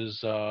 which is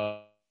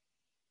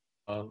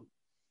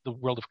the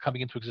world of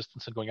coming into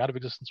existence and going out of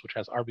existence, which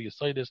has Arbi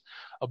Yesodis.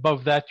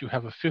 Above that, you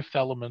have a fifth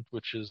element,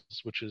 which is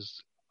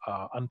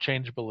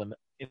unchangeable and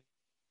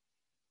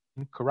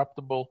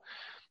incorruptible,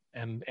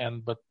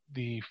 but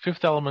the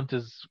fifth element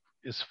is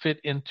fit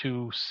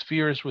into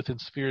spheres within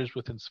spheres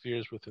within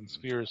spheres within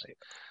spheres.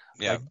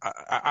 Yeah,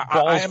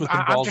 like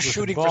I'm just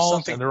shooting for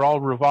something, and they're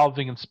all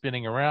revolving and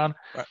spinning around.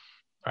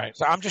 Right.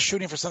 So I'm just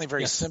shooting for something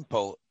very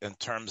simple in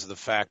terms of the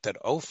fact that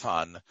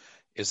Ophan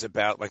is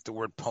about like the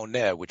word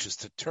poneh, which is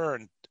to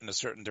turn in a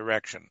certain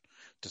direction,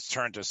 to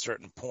turn to a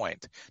certain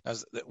point. Now,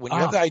 when you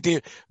have the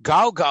idea,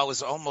 Galgal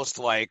is almost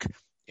like,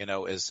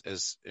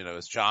 as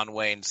John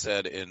Wayne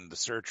said in The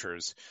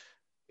Searchers,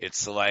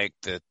 it's like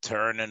the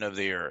turning of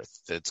the earth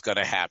that's going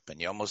to happen.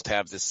 You almost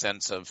have this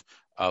sense of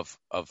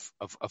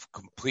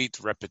complete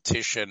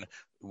repetition.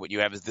 What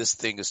you have is this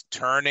thing is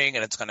turning,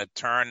 and it's going to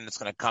turn, and it's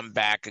going to come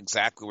back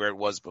exactly where it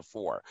was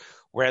before.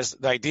 Whereas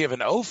the idea of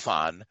an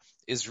Ophan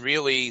is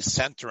really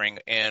centering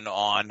in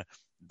on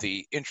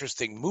the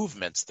interesting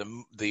movements.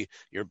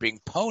 You're being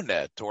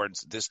poneh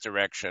towards this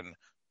direction,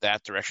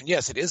 that direction.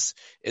 Yes, it is,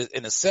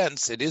 in a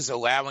sense, it is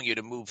allowing you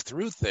to move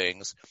through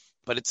things,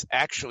 but it's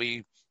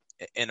actually,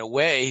 in a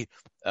way,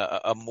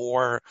 a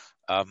more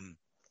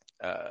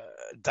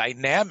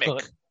dynamic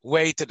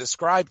way to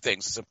describe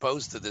things, as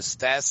opposed to the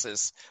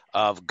stasis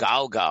of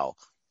Galgal.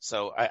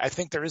 So I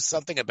think there is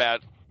something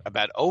about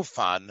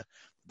Ophan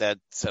that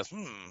says,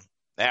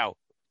 now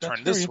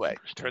turn this way,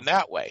 turn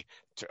that way.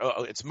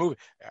 It's moving.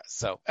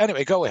 So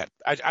anyway, go ahead.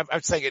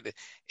 I'm saying it.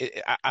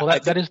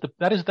 That is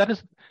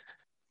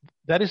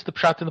the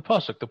pshat in the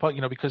pasuk.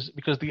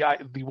 Because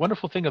the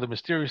wonderful thing, or the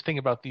mysterious thing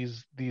about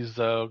these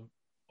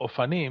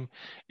Ofanim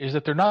is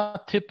that they're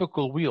not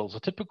typical wheels.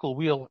 A typical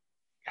wheel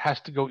has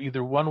to go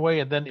either one way,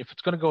 and then if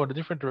it's going to go in a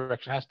different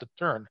direction, it has to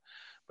turn.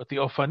 But the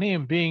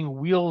Ofanim, being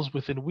wheels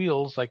within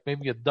wheels, like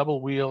maybe a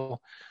double wheel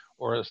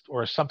or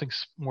something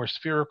more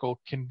spherical,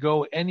 can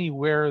go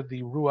anywhere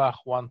the Ruach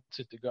wants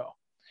it to go.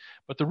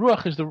 But the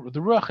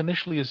Ruach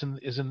initially is in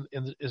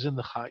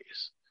the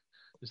Chayis,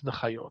 is in the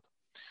Chayot.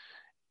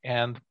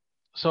 And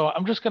so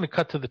I'm just going to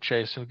cut to the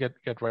chase and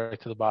get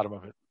right to the bottom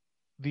of it.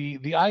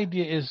 The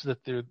idea is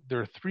that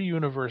there are three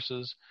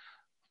universes.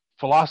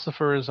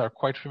 Philosophers are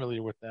quite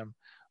familiar with them.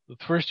 The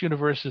first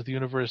universe is the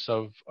universe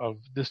of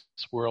this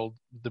world,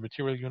 the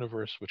material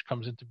universe, which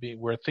comes into being,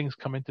 where things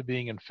come into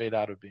being and fade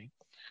out of being.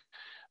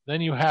 Then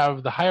you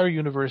have the higher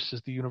universe,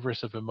 is the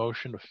universe of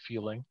emotion, of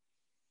feeling.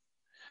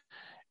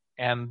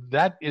 And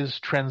that is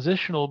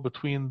transitional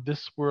between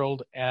this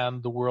world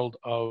and the world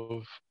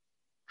of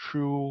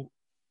true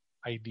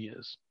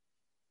ideas,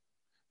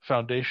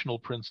 foundational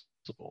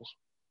principles,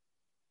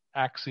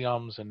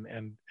 axioms,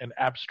 and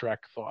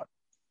abstract thought.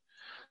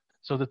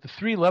 So that the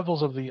three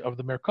levels of the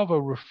Merkava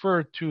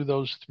refer to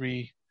those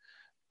three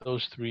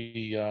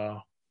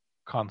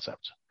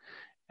concepts.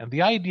 And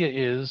the idea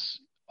is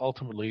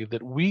ultimately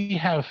that we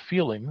have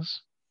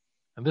feelings,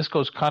 and this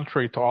goes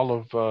contrary to all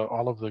of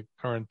the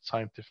current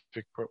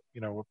scientific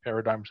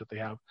paradigms that they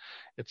have.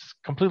 It's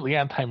completely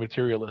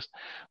anti-materialist.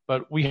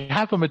 But we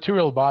have a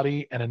material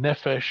body and a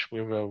nefesh. We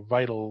have a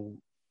vital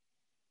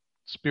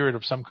spirit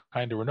of some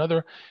kind or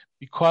another,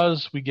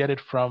 because we get it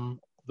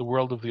from the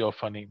world of the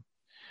Ofanim.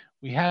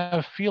 We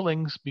have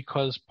feelings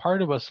because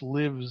part of us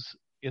lives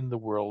in the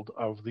world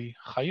of the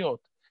Chayot.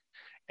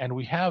 And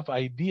we have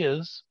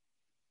ideas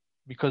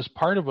because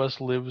part of us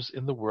lives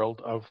in the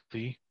world of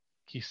the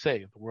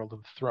Kisei, the world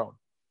of the throne.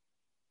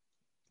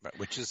 Right,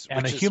 which is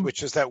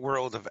that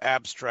world of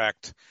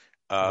abstract,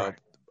 if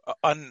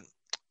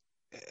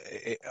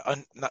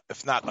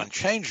not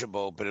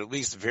unchangeable, but at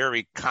least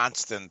very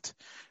constant,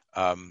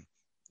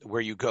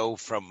 where you go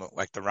from,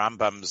 like the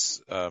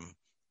Rambam's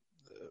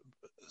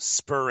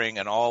spurring,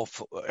 and all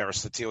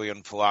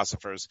Aristotelian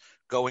philosophers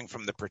going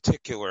from the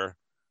particular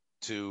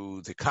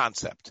to the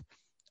concept.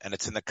 And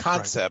it's in the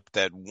concept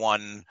that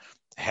one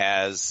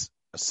has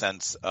a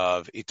sense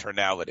of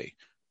eternality,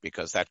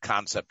 because that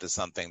concept is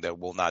something that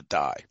will not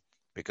die,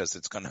 because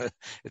it's going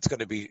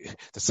to be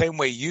the same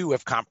way you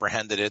have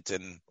comprehended it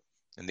in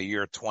the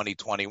year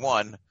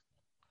 2021.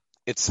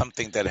 It's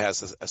something that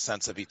has a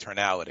sense of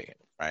eternality,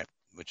 right?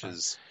 Which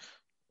is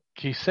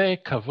Kisei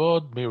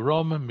kavod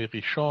mirom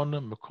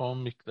mirishon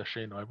mekom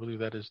mikdashenu. I believe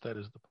that is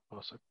the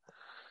pasuk.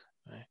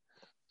 Right.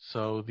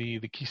 So the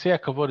Kisei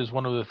kavod is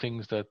one of the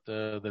things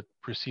that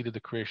preceded the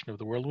creation of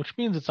the world, which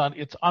means it's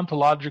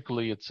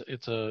ontologically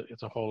it's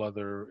a whole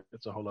other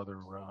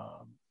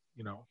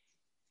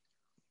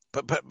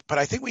But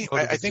I think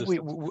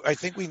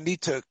we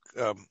need to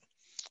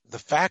the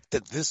fact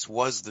that this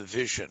was the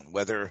vision,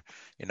 whether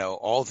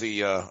all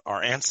the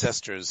our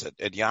ancestors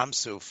at Yam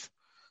Suf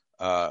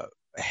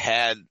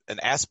had an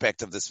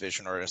aspect of this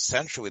vision, or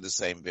essentially the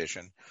same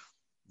vision.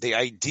 The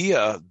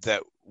idea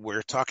that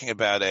we're talking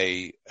about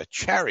a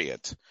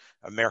chariot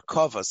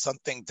Merkava,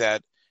 something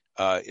that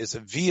is a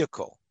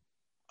vehicle,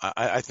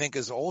 I think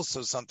is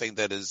also something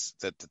that's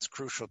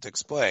crucial to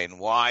explain.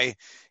 Why,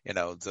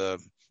 the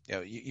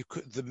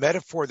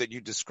metaphor that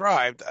you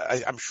described,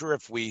 I'm sure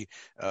if we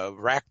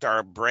racked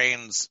our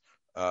brains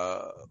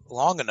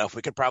long enough,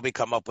 we could probably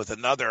come up with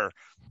a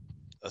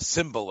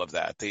symbol of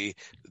that.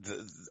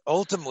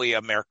 Ultimately,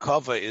 a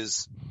Merkava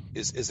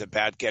is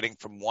about getting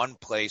from one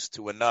place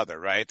to another,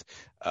 right?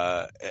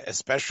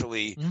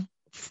 Especially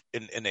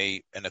in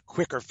a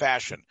quicker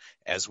fashion,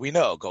 as we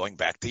know, going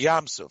back to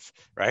Yam Suf,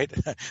 right?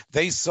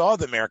 They saw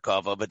the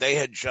Merkava, but they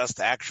had just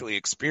actually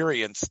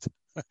experienced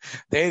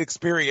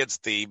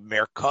the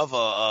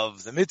Merkava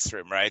of the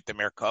Mitzrim, right? The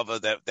Merkava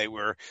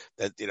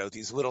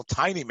these little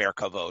tiny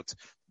Merkavot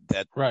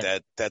that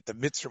the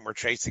Mitzrim were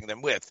chasing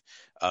them with.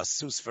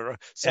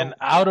 And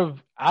out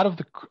of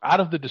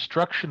the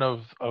destruction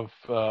of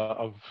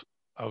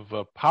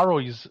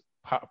Paro's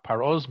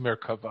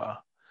Merkava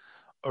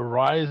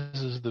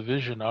arises the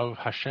vision of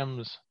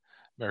Hashem's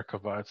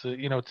Merkava.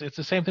 It's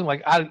the same thing.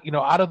 Like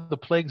out of the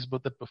plagues,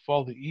 but that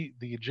befall the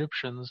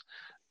Egyptians,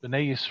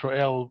 Bnei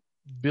Yisrael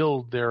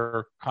build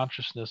their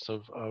consciousness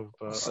of what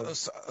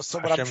Hashem's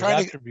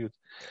attributes.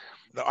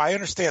 No, I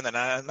understand that.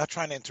 I'm not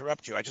trying to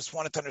interrupt you. I just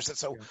wanted to understand.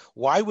 So,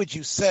 why would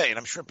you say? And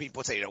I'm sure people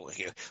would say,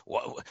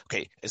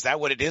 okay, is that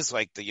what it is?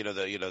 Like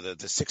the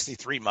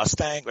 63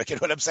 Mustang? Like,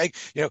 what I'm saying?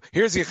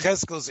 Here's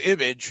Yechezkel's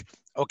image.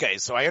 Okay,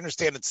 so I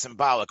understand it's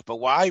symbolic, but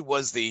why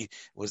was the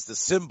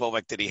symbol,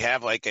 like, did he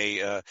have like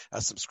a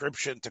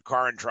subscription to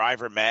Car and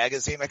Driver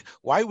magazine? Like,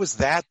 why was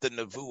that the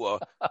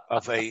nevuah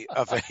of a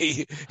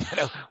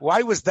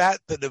why was that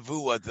the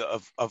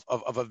nevuah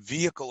of a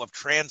vehicle of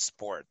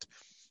transport?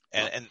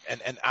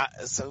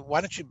 So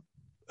why don't you,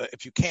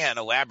 if you can,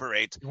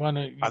 elaborate on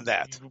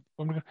that?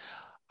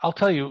 I'll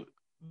tell you.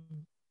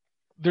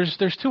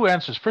 There's two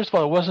answers. First of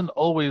all, it wasn't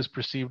always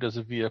perceived as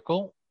a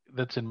vehicle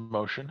that's in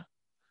motion.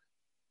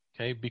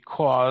 Okay,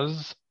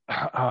 because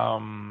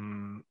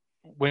when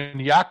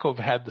Yaakov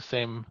had the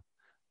same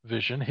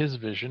vision,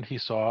 he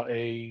saw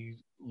a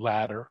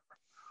ladder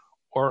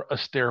or a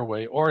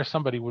stairway, or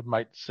somebody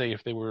might say,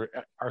 if they were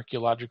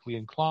archaeologically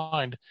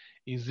inclined,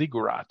 a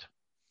ziggurat.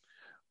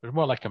 They're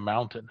more like a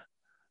mountain,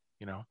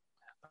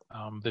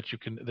 that you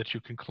can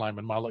climb,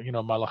 and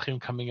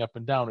malachim coming up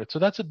and down it. So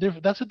that's a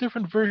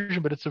different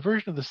version, but it's a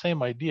version of the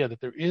same idea,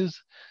 that there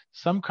is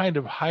some kind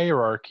of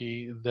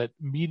hierarchy that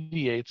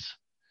mediates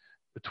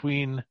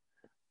between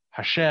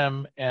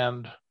Hashem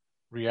and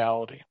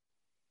reality.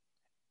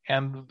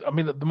 And I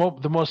mean,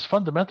 the most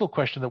fundamental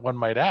question that one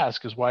might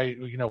ask is why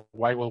do you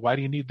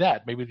need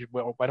that? Maybe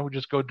why don't we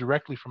just go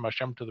directly from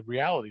Hashem to the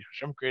reality?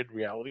 Hashem created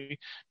reality.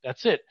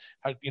 That's it.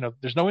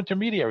 There's no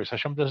intermediaries.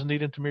 Hashem doesn't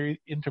need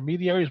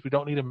intermediaries. We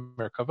don't need a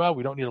Merkava.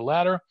 We don't need a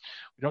ladder.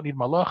 We don't need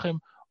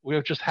malachim.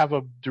 We just have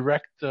a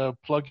direct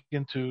plug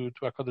into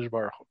HaKadosh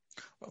Baruch Hu.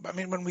 I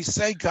mean, when we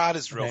say God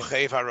is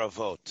Rochev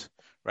HaRavot,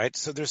 right?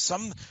 So there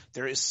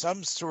is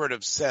some sort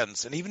of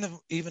sense, and even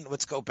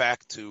let's go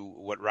back to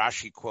what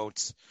Rashi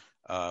quotes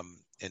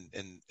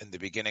in the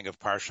beginning of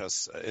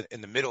Parshas,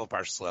 in the middle of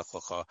Parshas Lech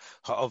Lecha,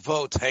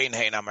 Ha'avot hein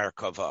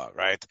Merkava,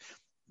 right?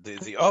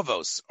 The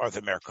avos are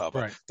the Merkava.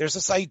 Right. There's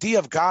this idea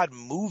of God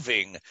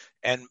moving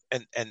and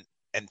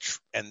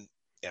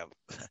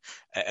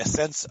a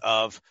sense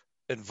of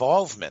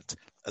involvement,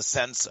 a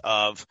sense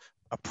of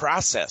a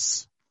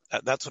process.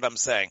 That's what I'm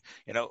saying.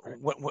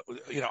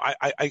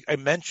 I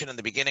mentioned in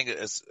the beginning,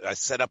 as I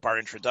set up our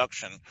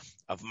introduction,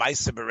 of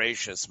Maisa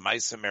Bereshis,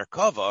 Maisa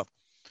Merkava.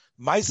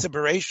 Maisa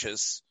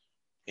Bereshis,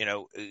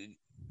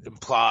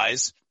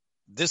 implies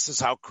this is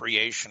how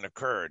creation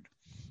occurred,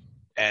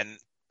 and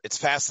it's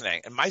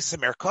fascinating. And Maisa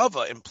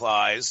Merkava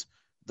implies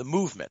the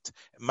movement.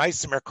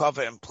 Maisa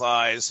Merkava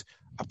implies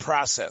a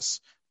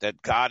process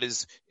that God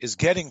is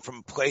getting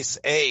from place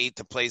A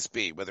to place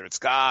B, whether it's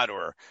God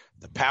or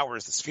the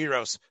powers, the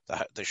spheros,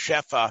 the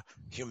shefa,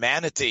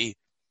 humanity.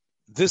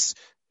 This,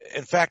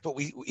 in fact,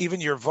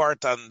 even your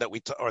vart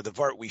or the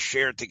vart we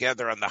shared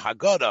together on the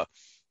Haggadah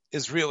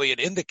is really an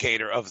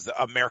indicator of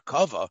a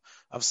Merkava,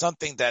 of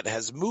something that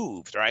has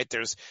moved. Right?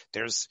 There's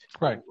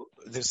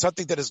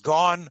something that has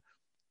gone,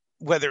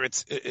 whether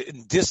it's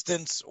in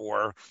distance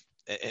or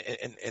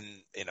in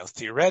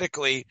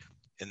theoretically,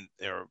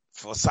 or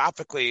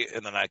philosophically,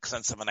 in the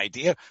sense of an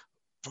idea,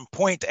 from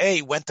point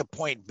A went to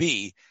point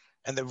B.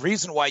 And the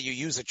reason why you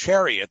use a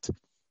chariot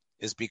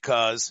is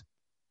because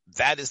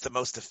that is the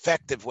most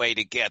effective way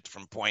to get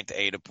from point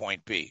A to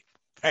point B,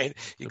 right?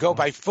 You go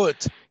by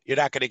foot, you're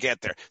not going to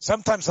get there.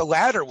 Sometimes a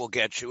ladder will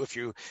get you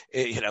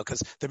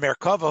because the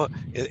Merkava,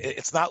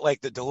 it's not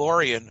like the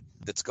DeLorean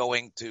that's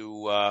going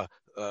to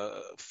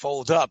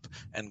fold up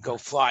and go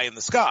fly in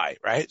the sky,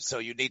 right? So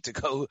you need to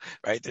go,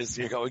 right?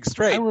 You're going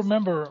straight.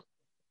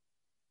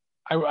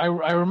 I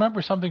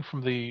remember something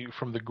from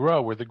the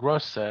Gra, where the Gra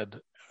said,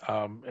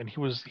 and he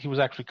was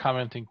actually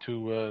commenting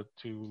to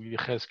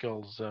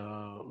Yechezkel's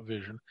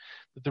vision,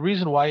 that the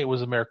reason why it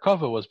was a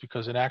Merkava was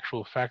because in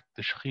actual fact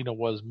the Shekhinah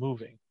was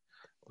moving.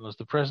 As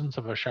the presence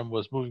of Hashem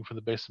was moving from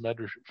the Beis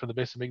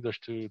Hamikdash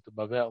to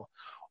Bavel,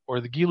 or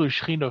the Gilu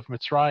Shechina of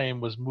Mitzrayim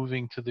was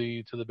moving to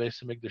the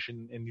Beis Hamikdash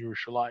in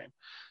Yerushalayim.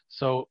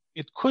 So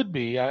it could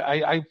be.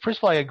 I first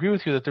of all, I agree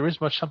with you that there is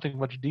something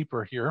much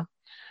deeper here,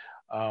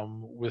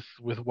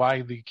 with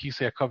why the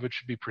Kisei HaKavod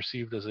should be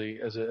perceived as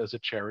a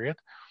chariot.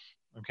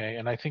 Okay,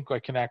 and I think I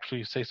can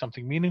actually say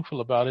something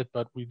meaningful about it,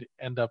 but we'd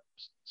end up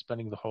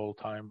spending the whole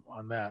time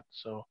on that.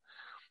 So,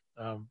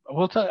 I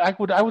would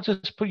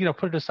just put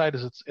it aside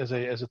as a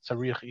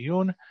tzarich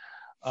iyun.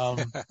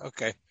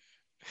 Okay.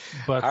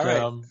 But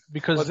right.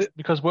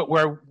 because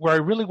where I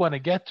really want to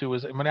get to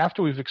is,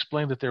 after we've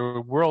explained that there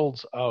are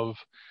worlds of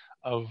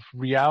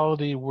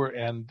reality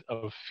and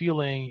of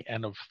feeling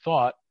and of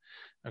thought.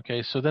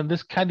 Okay, so then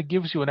this kind of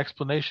gives you an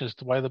explanation as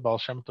to why the Baal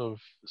Shem Tov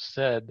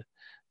said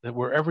that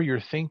wherever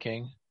you're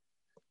thinking,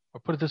 or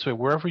put it this way,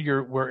 wherever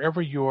your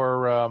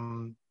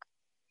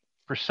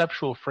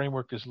perceptual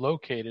framework is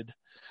located,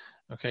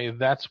 okay,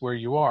 that's where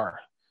you are.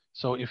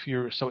 So if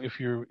your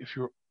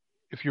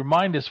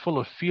mind is full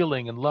of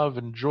feeling and love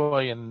and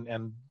joy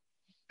and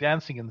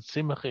dancing and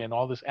simcha and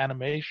all this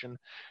animation,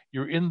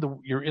 you're in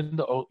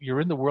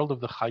the world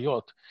of the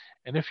chayot.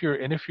 And if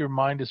your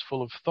mind is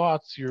full of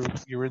thoughts,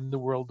 you're in the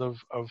world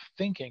of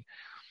thinking,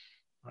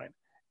 right?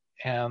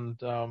 And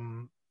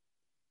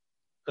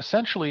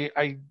essentially,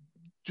 I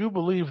do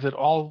believe that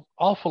all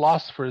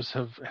philosophers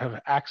have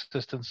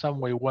accessed in some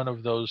way one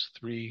of those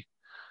three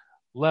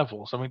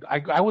levels.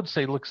 I would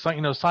say, look,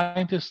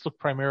 scientists look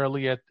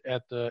primarily at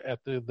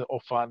the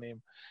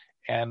Ofanim,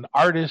 and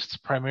artists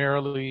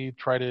primarily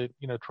try to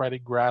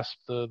grasp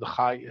the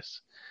chayis,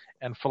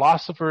 and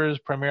philosophers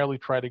primarily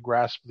try to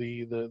grasp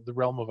the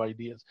realm of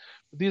ideas.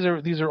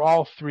 But these are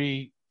all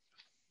three,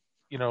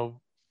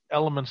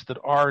 elements that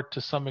are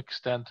to some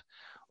extent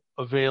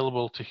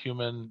available to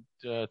human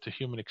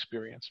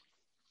experience.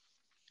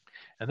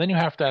 And then you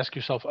have to ask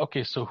yourself,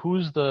 okay, so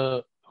who's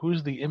the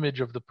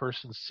image of the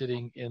person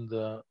sitting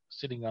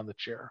on the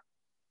chair?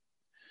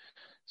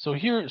 So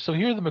here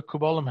the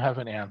Mekubalim have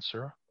an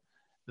answer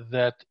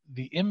that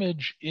the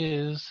image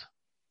is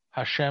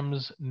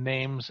Hashem's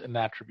names and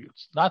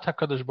attributes, not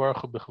Hakadosh Baruch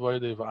Hu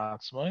b'chvoidei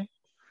v'atzmai,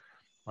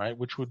 right?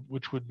 Which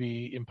would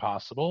be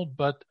impossible,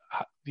 but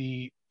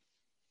the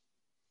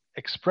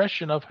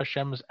expression of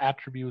Hashem's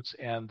attributes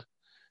and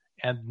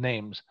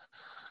names,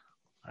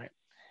 right?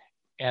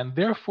 And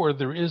therefore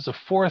there is a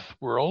fourth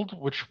world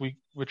which we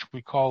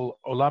call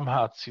Olam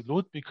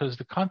HaAtzilut, because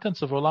the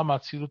contents of Olam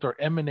HaAtzilut are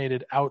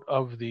emanated out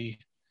of the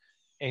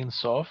Ein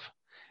Sof,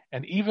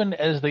 and even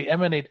as they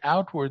emanate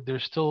outward, they're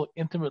still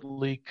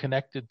intimately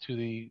connected to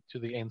the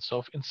Ein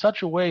Sof in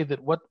such a way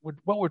that what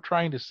we're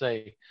trying to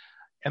say,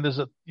 and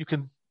you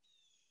can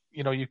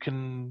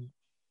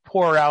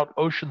pour out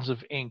oceans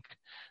of ink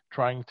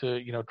trying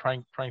to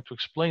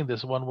explain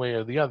this one way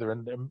or the other,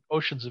 and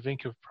oceans of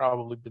ink have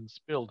probably been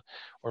spilled,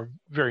 or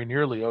very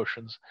nearly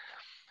oceans.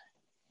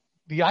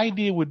 The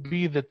idea would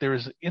be that there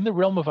is, in the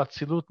realm of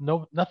Atzilut,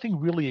 nothing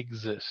really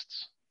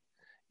exists.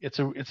 It's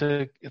a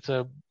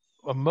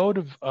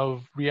mode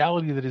of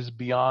reality that is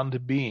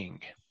beyond being.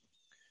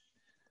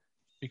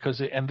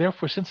 And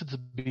therefore, since it's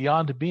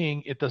beyond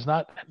being, it does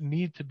not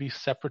need to be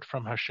separate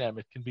from Hashem.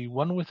 It can be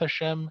one with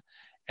Hashem,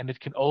 and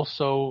it can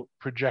also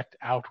project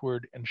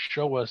outward and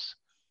show us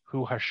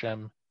who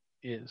Hashem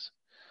is.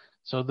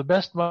 So the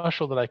best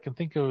mashal that I can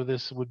think of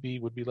this would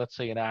be let's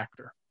say an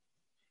actor,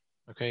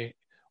 okay,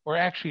 or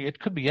actually it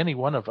could be any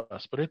one of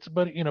us, but it's a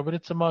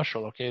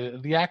mashal, okay.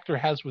 The actor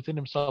has within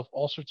himself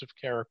all sorts of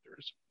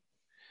characters,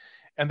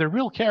 and they're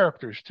real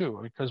characters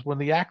too, because when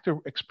the actor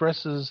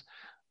expresses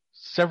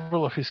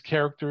several of his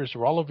characters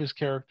or all of his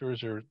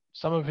characters or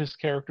some of his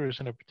characters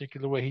in a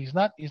particular way, he's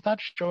not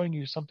showing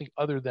you something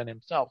other than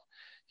himself.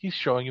 He's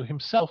showing you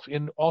himself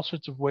in all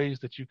sorts of ways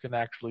that you can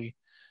actually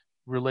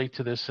relate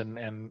to this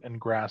and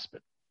grasp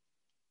it.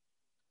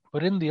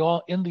 But in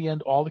the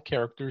end, all the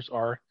characters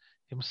are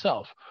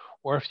himself.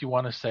 Or if you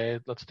want to say,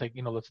 let's take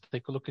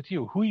a look at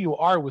you. Who you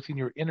are within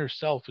your inner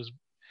self is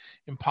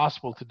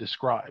impossible to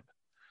describe,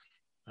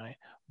 right?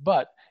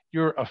 But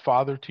you're a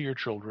father to your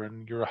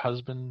children, you're a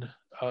husband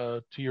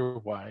to your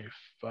wife,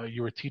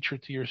 you're a teacher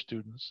to your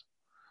students,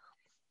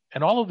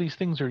 and all of these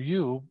things are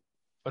you,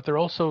 but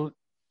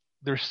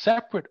they're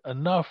separate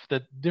enough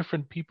that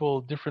different people,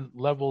 different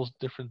levels,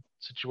 different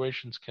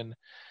situations can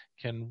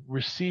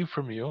receive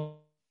from you,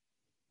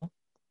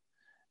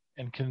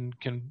 and can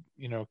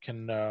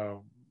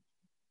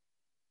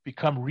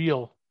become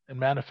real and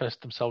manifest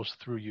themselves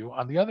through you.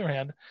 On the other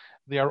hand,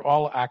 they are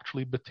all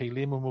actually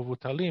betelim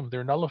umuvutalim.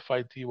 They're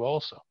nullified to you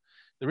also.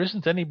 There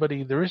isn't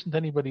anybody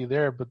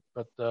there but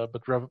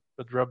Reb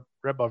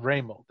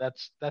Avremel.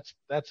 That's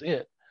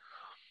it.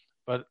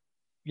 But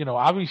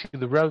obviously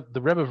the Reb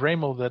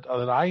Avremel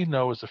that I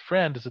know as a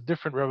friend is a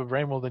different Reb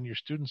Avremel than your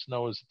students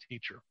know as a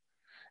teacher,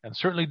 and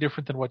certainly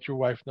different than what your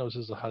wife knows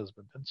as a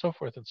husband, and so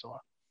forth and so on.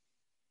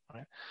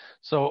 Right?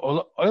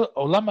 So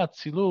Olam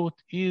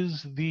Atzilut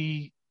is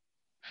the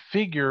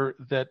figure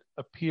that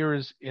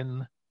appears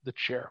in the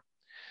chair.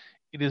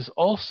 It is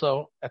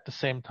also, at the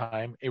same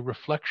time, a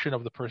reflection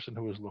of the person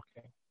who is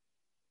looking.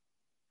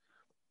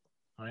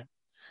 Right?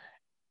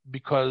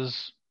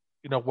 Because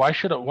why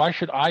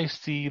should I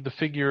see the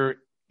figure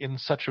in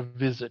such a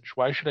visage?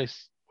 Why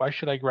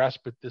should I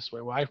grasp it this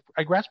way? Well,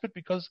 I grasp it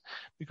because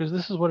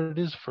this is what it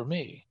is for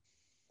me.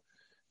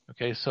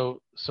 Okay,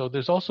 so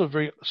there's also a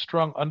very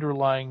strong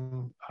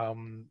underlying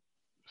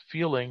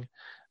feeling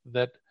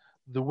that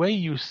the way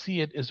you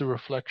see it is a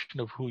reflection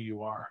of who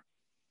you are,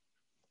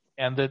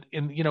 and that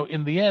in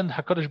the end,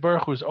 Hakadosh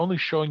Baruch Hu is only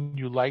showing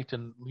you light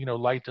and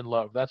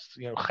love. That's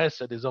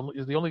Chesed is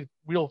the only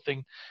real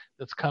thing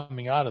that's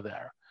coming out of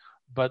there,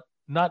 but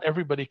not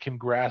everybody can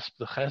grasp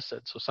the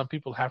Chesed. So some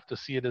people have to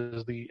see it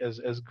as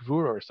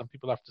Gvura, or some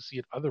people have to see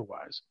it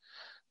otherwise.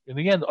 In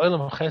the end,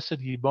 Olam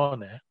Chesed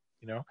Yiboneh,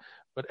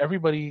 but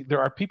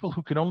there are people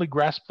who can only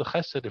grasp the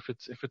Chesed if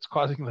it's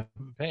causing them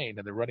pain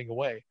and they're running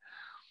away.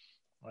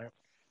 Right.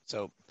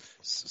 So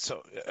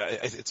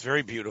it's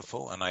very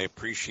beautiful, and I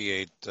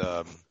appreciate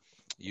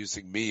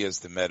using me as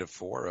the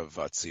metaphor of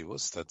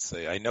Atzilus.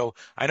 I know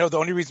the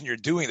only reason you're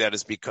doing that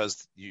is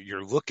because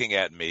you're looking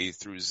at me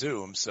through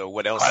Zoom. So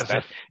what else?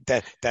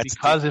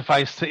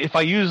 If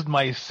I used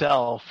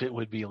myself, it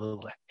would be a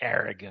little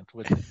arrogant.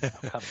 Come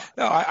on.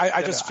 No,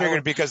 I just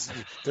figured because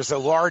there's a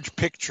large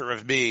picture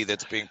of me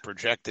that's being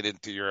projected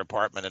into your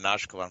apartment in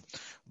Ashkelon.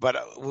 But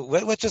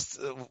let's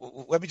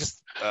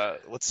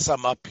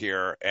sum up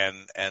here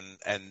and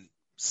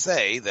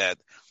say that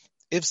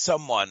if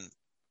someone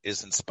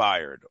is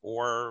inspired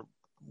or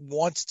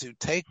wants to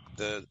take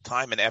the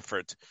time and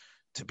effort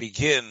to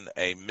begin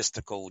a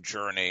mystical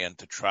journey and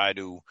to try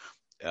to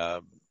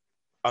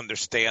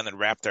understand and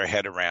wrap their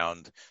head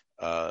around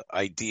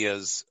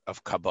ideas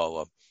of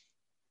Kabbalah,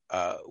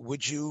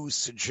 would you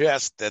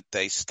suggest that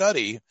they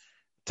study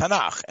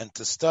Tanakh and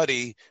to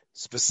study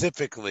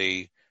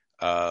specifically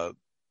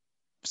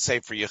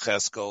Sefer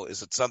Yecheskel?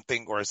 Is it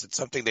something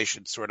they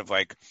should sort of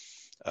like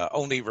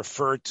only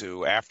refer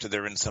to after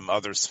they're in some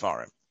other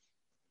Sfarim?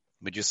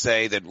 Would you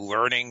say that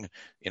learning,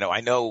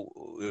 I know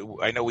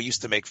we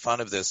used to make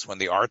fun of this when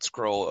the Art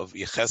Scroll of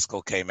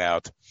Yecheskel came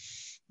out.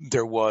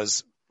 There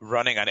was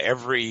running on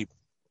every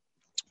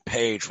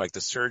page, like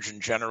the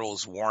Surgeon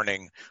General's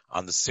warning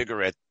on the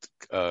cigarette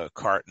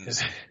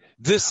cartons.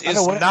 This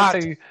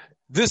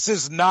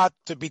is not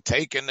to be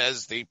taken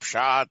as the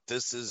pshat.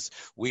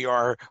 We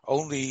are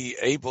only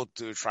able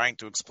to trying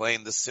to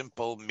explain the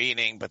simple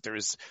meaning, but there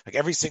is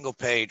every single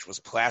page was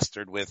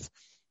plastered with,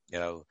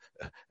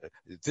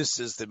 this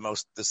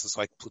is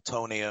like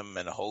plutonium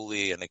and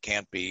holy, and it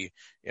can't be,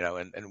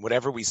 and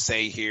whatever we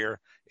say here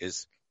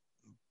is,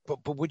 but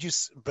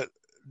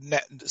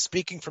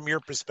speaking from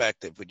your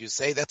perspective, would you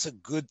say that's a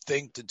good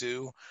thing to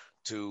do,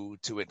 to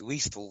at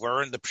least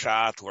learn the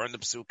pshat, learn the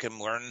psukim,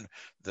 learn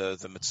the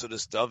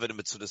Metzudas David and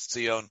Metzudas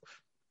Tzion,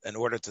 in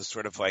order to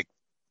sort of like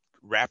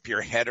wrap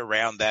your head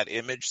around that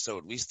image, so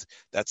at least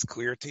that's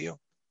clear to you?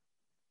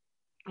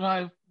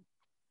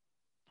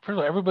 First of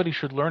all, everybody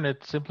should learn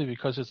it simply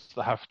because it's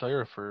the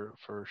Haftarah for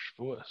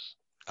Shavuos.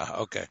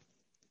 Okay.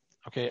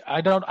 Okay,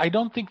 I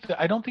don't think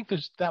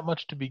there's that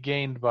much to be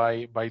gained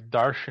by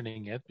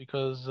darshaning it,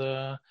 because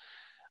that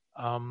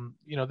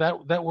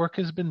work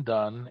has been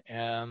done,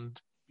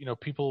 and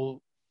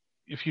people,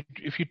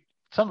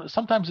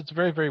 sometimes it's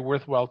very, very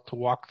worthwhile to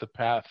walk the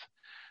path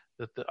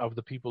of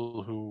the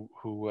people who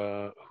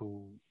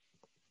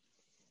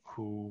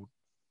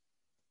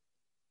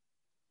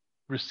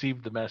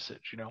received the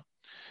message,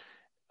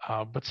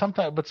 but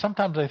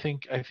sometimes I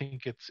think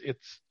it's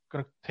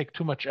going to take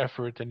too much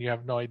effort, and you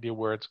have no idea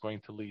where it's going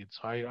to lead.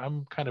 So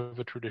I'm kind of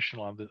a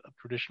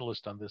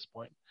traditionalist on this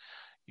point.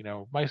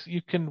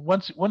 You can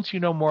once you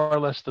know more or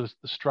less the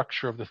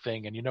structure of the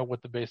thing, and you know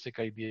what the basic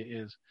idea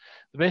is.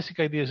 The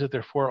basic idea is that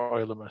there are 4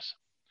 oilamas.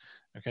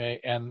 Okay,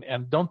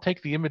 and don't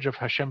take the image of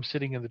Hashem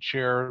sitting in the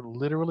chair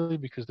literally,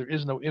 because there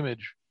is no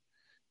image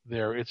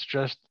there. It's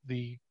just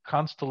the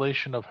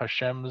constellation of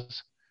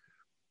Hashem's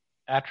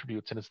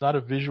attributes, and it's not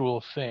a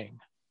visual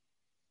thing.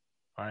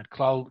 All right,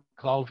 klal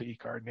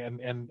v'ikar,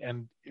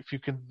 and if you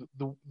can,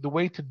 the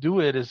way to do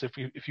it is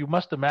if you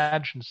must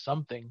imagine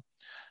something,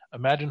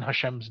 imagine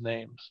Hashem's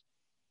names.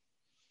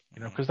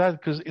 Because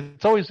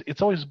it's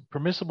always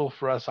permissible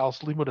for us al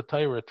limud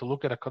Torah to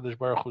look at HaKadosh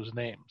Baruch Hu's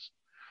names,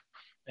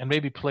 and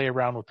maybe play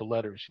around with the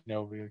letters.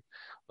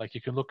 Like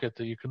you can look at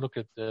the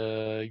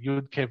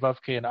Yud Ke Vav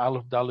Ke and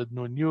Aleph Daled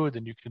Nun Yud,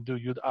 and you can do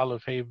Yud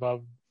Aleph Hey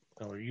Vav,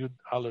 or Yud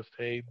Aleph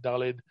Hey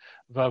Daled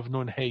Vav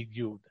Nun Hey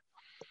Yud.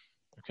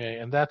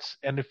 Okay,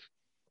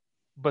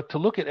 but to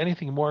look at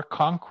anything more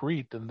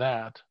concrete than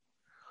that,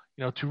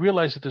 to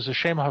realize that there's a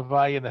Shem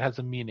Havaya that has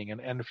a meaning,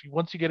 and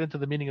once you get into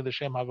the meaning of the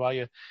Shem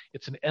Havaya,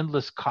 it's an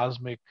endless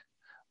cosmic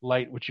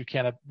light which you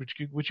can't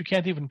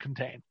even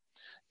contain,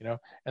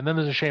 And then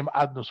there's a Shem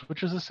Adnus,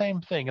 which is the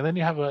same thing, and then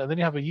you have a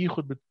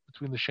yichud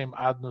between the Shem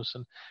Adnus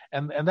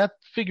and that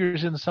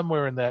figures in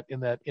somewhere in that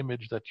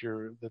image that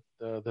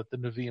the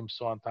Nevi'im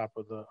saw on top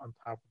of the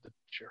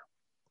chair.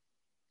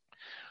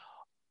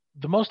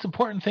 The most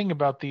important thing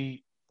about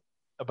the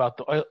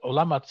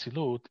Olam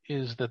Atzilut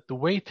is that the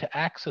way to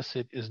access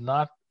it is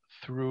not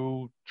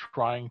through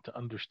trying to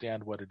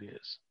understand what it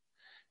is.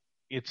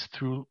 It's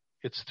through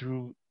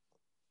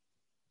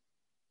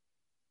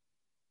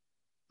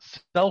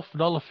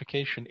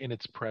self-nullification in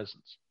its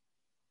presence.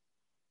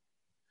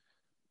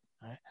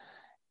 Right?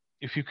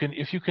 If you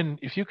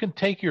can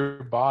take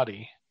your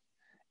body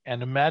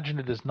and imagine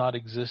it as not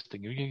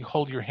existing, you can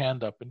hold your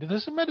hand up, and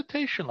there's a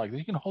meditation like that.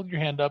 You can hold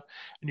your hand up,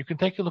 and you can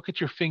take a look at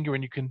your finger,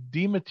 and you can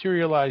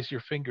dematerialize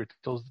your finger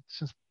till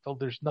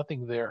there's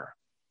nothing there.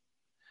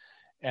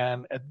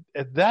 And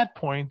at that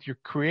point, you're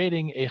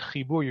creating a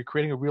chibur, you're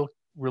creating a real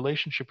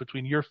relationship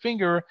between your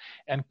finger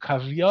and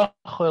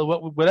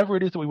kaviyachol, whatever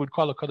it is that we would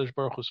call a Kadosh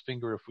Baruch Hu's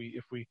finger,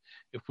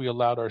 if we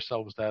allowed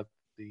ourselves that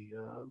the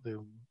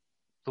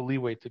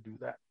leeway to do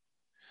that.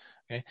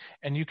 Okay,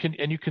 and you can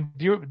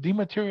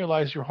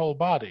dematerialize your whole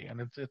body,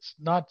 and it's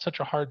not such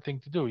a hard thing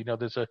to do. You know,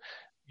 there's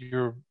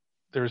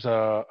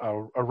a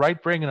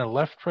right brain and a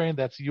left brain.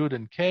 That's Yud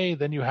and K.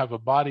 Then you have a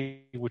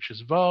body which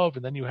is Vav,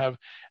 and then you have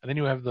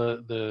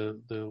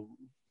the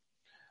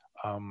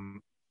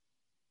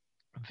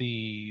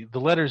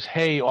letters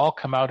Hey all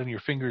come out in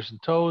your fingers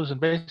and toes, and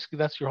basically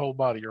that's your whole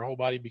body. Your whole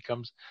body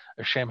becomes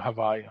a Shem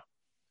Havaya,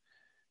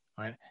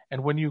 right?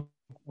 And when you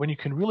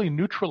can really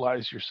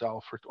neutralize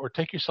yourself or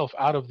take yourself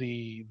out of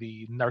the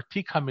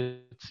nartik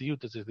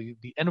hametziut,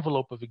 the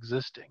envelope of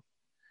existing,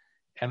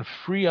 and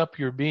free up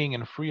your being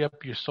and free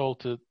up your soul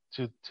to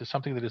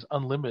something that is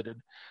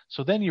unlimited.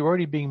 So then you're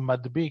already being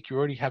madbik, you're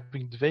already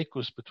having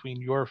dvekus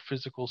between your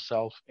physical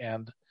self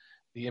and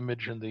the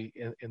image and the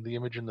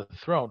image in the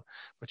throne.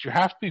 But you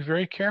have to be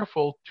very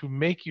careful to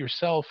make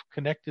yourself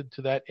connected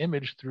to that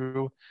image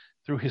through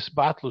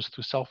hisbatlus,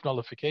 through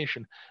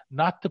self-nullification,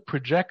 not to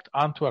project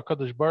onto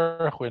HaKadosh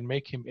Baruch Hu and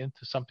make him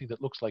into something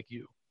that looks like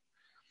you.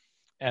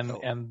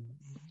 And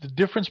the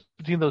difference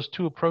between those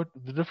two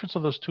the difference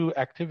of those two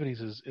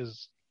activities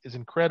is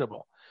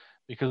incredible,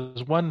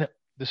 because one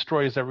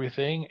destroys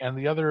everything and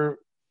the other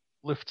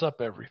lifts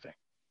up everything.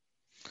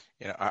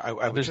 You know,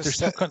 I would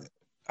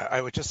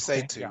just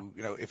say to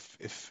you know,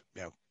 if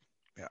you know,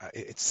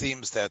 it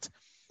seems that,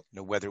 you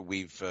know, whether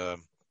we've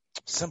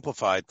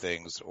simplified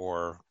things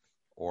or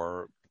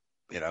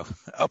you know,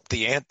 up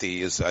the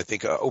ante is, I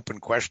think, an open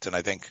question.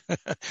 I think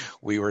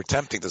we were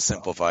attempting to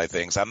simplify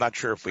things. I'm not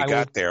sure if we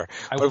got there.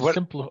 But what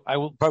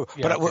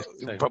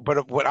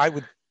I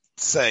would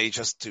say,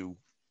 just to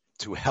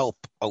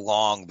help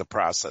along the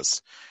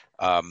process,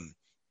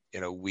 you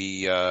know,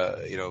 we you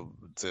know,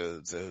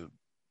 the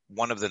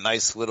one of the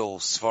nice little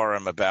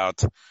svarim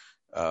about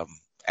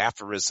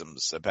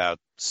aphorisms about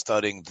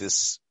studying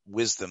this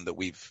wisdom that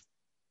we've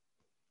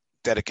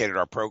dedicated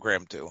our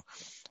program to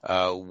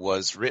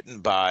was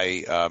written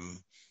by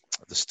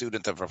the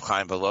student of Rav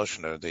Chaim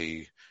Volozhiner,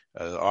 the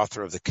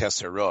author of the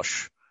Keser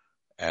Rosh,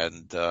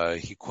 and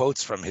he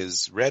quotes from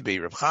his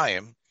Rebbe Rav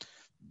Chaim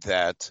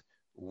that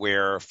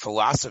where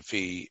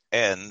philosophy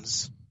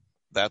ends,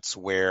 that's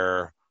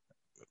where,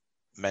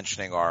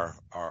 mentioning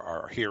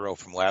our hero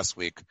from last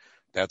week,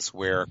 that's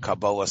where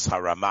Kabbalas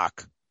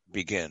Haramak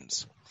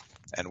begins,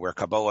 and where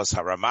Kabbalas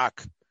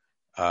Haramak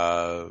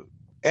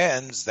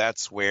ends,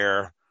 that's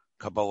where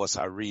Kabbalas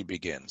Ari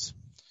begins.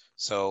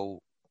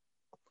 So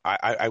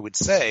I would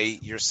say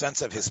your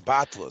sense of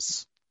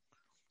hisbatlus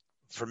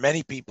for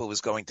many people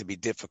is going to be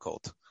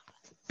difficult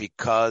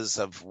because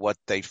of what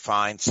they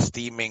find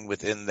steaming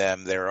within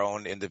them, their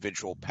own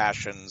individual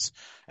passions.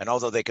 And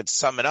although they could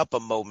summon up a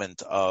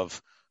moment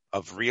of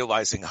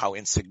realizing how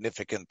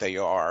insignificant they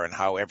are and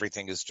how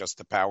everything is just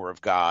the power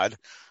of God,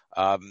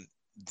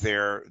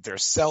 their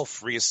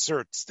self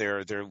reasserts,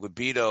 their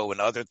libido and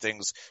other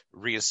things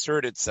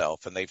reassert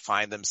itself, and they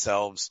find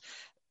themselves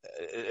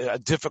a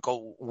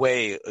difficult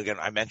way. Again,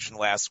 I mentioned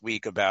last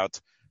week or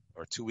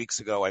 2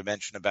 weeks ago, I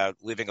mentioned about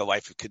living a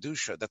life of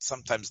Kedusha. That's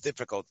sometimes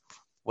difficult.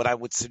 What I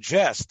would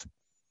suggest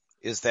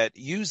is that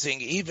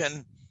using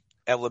even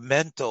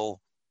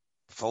elemental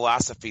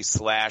philosophy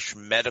 /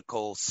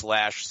 medical /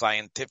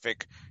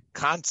 scientific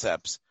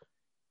concepts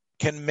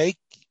can make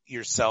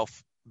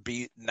yourself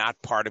be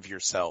not part of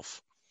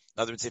yourself.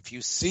 In other words, if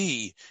you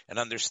see and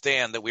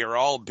understand that we are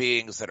all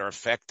beings that are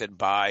affected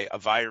by a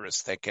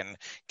virus that can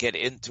get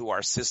into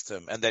our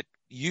system, and that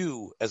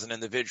you as an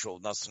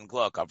individual, Nosson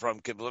Gluck,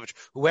 Avram Kibalevich,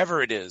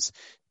 whoever it is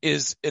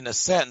in a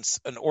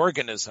sense an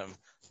organism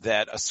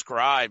that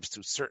ascribes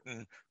to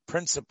certain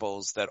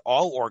principles that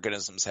all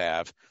organisms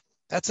have,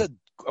 that's a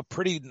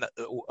pretty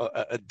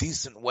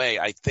decent way,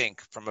 I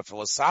think, from a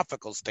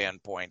philosophical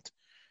standpoint,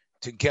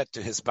 to get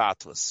to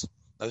hisbatlus.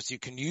 You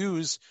can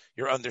use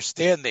your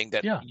understanding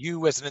that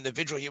you as an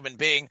individual human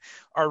being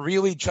are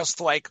really just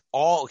like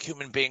all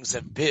human beings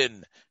have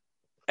been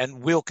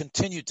and will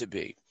continue to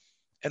be.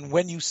 And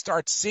when you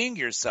start seeing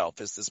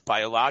yourself as this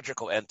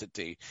biological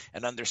entity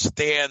and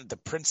understand the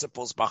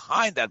principles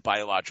behind that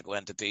biological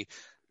entity,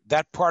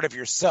 that part of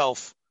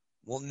yourself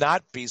will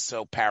not be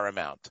so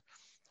paramount.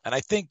 And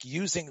I think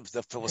using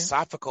the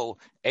philosophical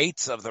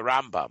eights of the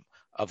Rambam,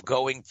 of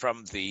going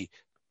from the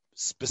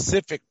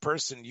specific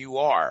person you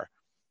are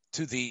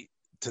to the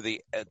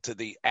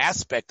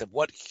aspect of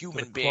what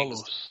human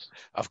beings,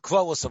 of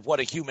Klolos, of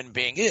what a human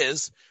being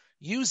is,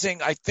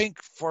 using, I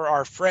think, for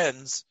our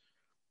friends,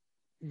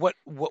 what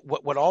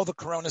all the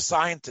corona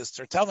scientists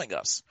are telling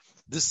us,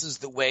 This is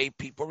the way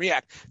people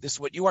react. This is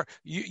what you are.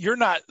 You're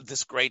not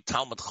this great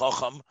Talmud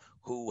Chacham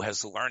who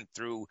has learned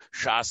through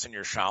Shas and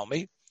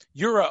Yerushalmi.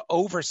 You're an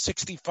over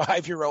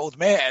 65-year-old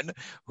man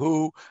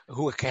who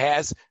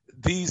has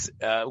these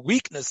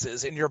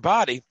weaknesses in your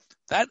body.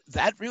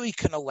 That really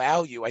can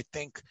allow you, I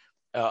think,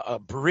 a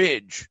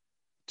bridge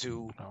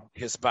to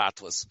his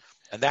batlus.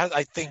 And that,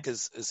 I think,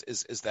 is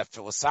that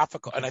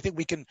philosophical. And I think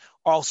we can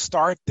all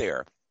start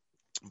there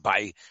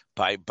by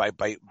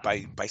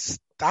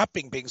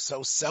stopping being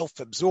so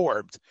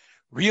self-absorbed,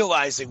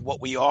 realizing what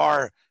we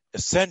are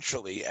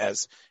essentially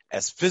as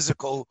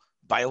physical,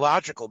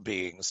 biological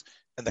beings,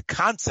 and the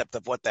concept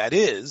of what that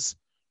is.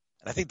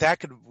 And I think that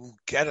could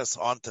get us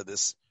onto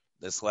this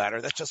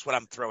ladder. That's just what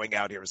I'm throwing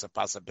out here as a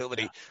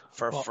possibility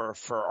for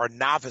our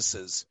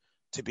novices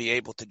to be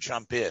able to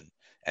jump in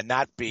and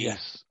not be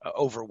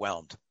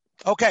overwhelmed.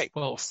 Okay.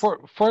 Well,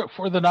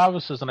 for the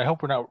novices, and I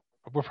hope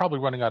we're probably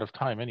running out of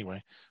time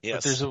anyway.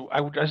 Yes.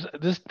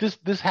 But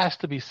this has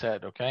to be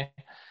said, okay?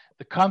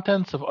 The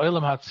contents of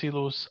Olam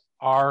Hatzilus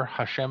are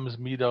Hashem's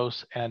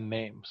midos and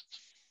names.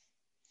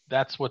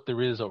 That's what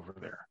there is over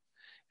there.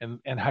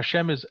 And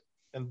Hashem's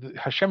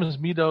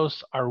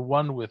midos are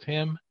one with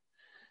him,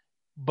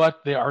 but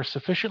they are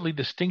sufficiently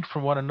distinct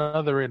from one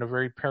another in a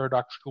very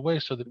paradoxical way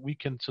so that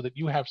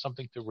you have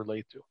something to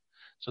relate to,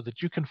 so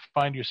that you can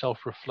find yourself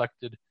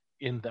reflected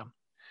in them.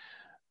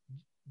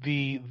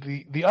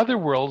 The other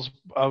worlds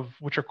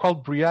which are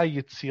called Bria,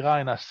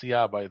 Yitzira, and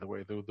Asiya, by the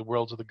way, the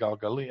worlds of the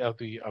Galgali, of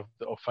the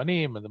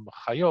Ofanim and the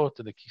Machayot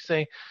and the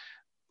Kisei,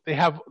 they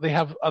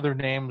have other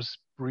names,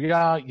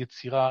 Bria,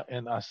 Yitzira,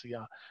 and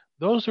Asiya.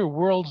 Those are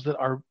worlds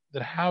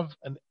that have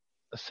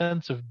a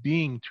sense of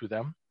being to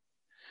them,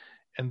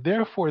 and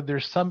therefore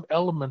there's some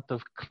element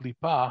of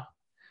klipa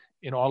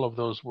in all of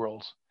those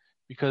worlds,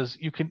 because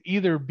you can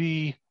either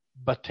be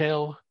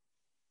batel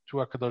to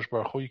HaKadosh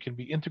Baruch Hu, you can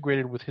be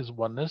integrated with his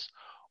oneness,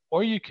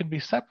 or you can be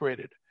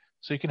separated.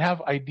 So you can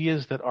have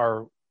ideas that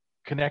are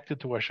connected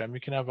to Hashem,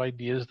 you can have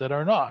ideas that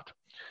are not,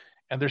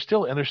 and they're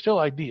still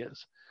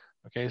ideas.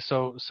 Okay,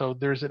 so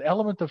there's an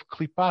element of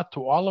klipa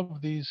to all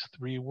of these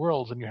three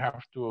worlds, and you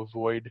have to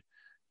avoid,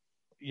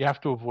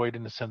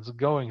 in a sense,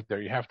 going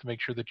there. You have to make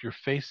sure that you're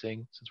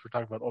facing, since we're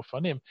talking about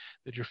Ofanim,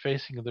 that you're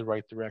facing in the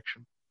right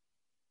direction.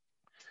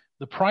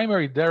 The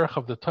primary derech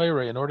of the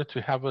Torah, in order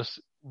to have us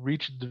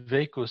reach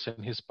Dveikus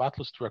and his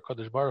batlus to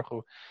HaKadosh Baruch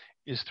Hu,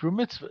 is through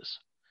mitzvahs,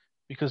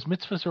 because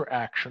mitzvahs are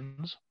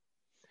actions,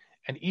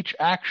 and each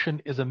action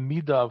is a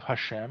midah of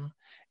Hashem.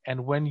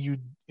 And when you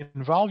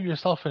involve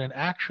yourself in an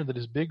action that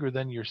is bigger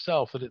than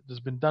yourself, that it has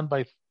been done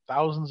by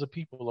thousands of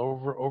people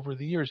over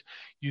the years,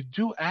 you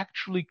do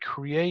actually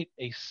create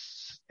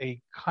a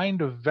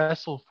kind of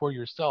vessel for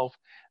yourself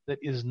that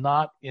is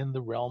not in the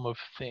realm of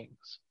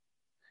things.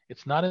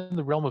 It's not in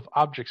the realm of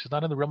objects. It's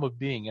not in the realm of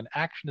being. An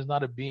action is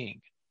not a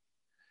being.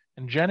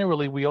 And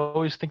generally, we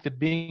always think that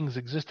beings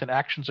exist and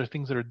actions are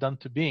things that are done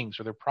to beings,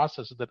 or they're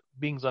processes that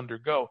beings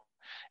undergo.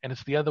 And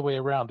it's the other way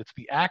around. It's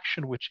the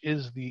action which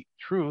is the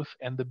truth,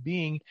 and the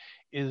being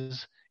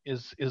is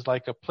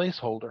like a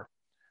placeholder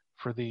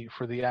for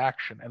the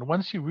action. And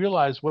once you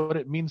realize what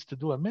it means to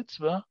do a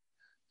mitzvah,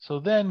 so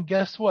then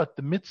guess what?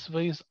 The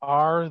mitzvahs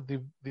are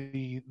the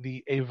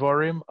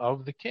evorim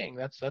of the king.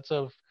 That's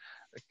a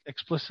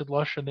explicit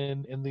lashon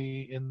in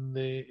the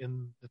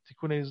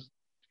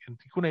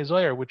Tikkunei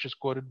Zohar, which is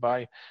quoted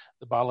by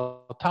the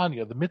Baal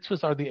Tanya. The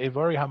mitzvahs are the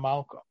evorei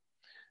hamalka.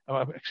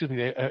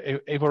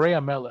 Evorei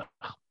HaMelech.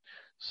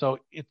 So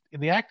in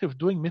the act of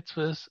doing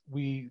mitzvahs,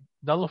 we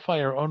nullify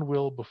our own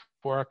will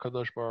before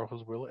HaKadosh Baruch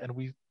Hu's will, and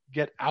we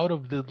get out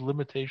of the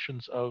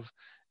limitations of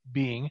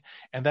being,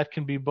 and that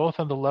can be both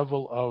on the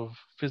level of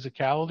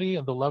physicality,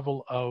 and the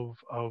level of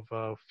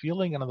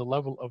feeling, and on the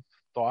level of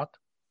thought.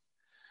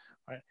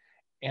 Right?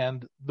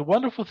 And the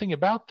wonderful thing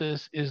about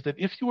this is that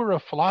if you were a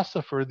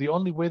philosopher, the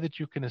only way that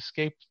you can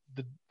escape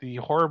the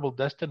horrible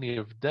destiny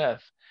of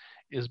death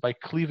is by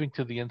cleaving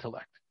to the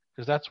intellect,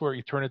 because that's where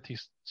eternity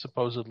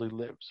supposedly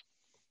lives.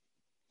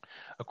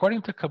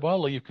 According to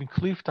Kabbalah, you can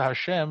cleave to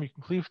Hashem, you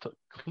can cleave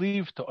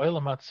to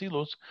Olam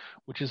Hatzilus,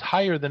 which is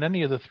higher than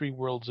any of the three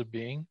worlds of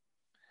being,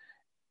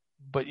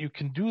 but you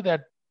can do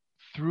that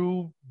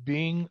through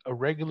being a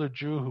regular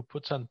Jew who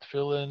puts on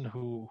tefillin,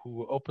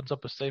 who opens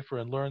up a sefer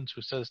and learns,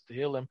 who says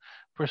Tehillim,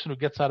 person who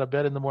gets out of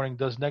bed in the morning,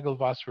 does Negel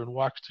Vaser and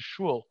walks to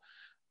shul.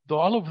 Though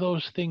all of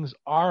those things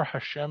are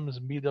Hashem's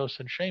midos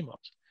and shemos,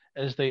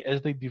 as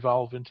they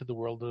devolve into the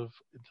world of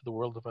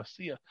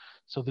Asiya.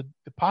 So the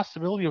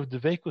possibility of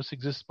Dveikus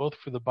exists both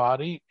for the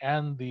body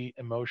and the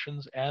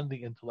emotions and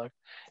the intellect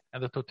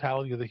and the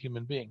totality of the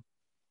human being,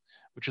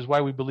 which is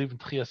why we believe in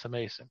Tchias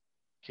HaMeisim,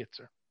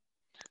 Kitzer.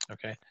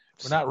 Okay,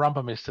 we're not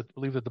Rambamists that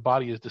believe that the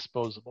body is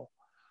disposable,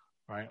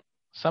 right?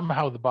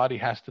 Somehow the body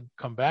has to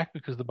come back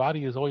because the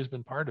body has always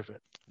been part of it.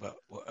 Well,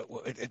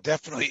 it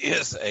definitely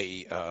is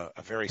a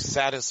very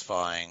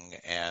satisfying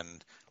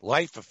and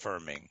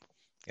life-affirming,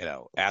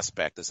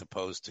 aspect, as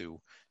opposed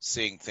to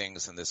seeing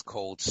things in this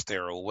cold,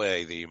 sterile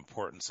way. The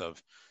importance of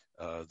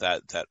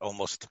that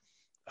almost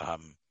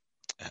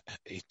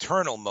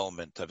eternal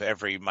moment of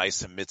every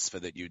Maisa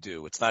Mitzvah that you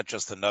do. It's not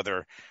just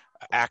another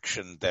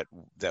action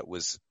that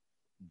was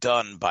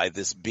done by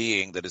this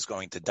being that is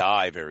going to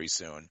die very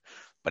soon,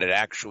 but it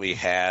actually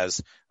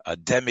has a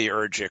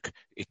demiurgic,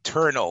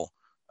 eternal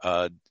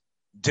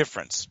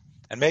difference.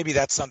 And maybe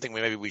that's something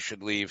maybe we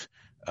should leave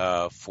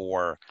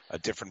for a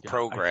different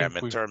program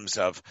in terms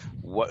of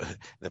what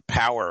the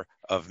power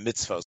of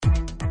mitzvahs.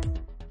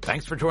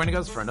 Thanks for joining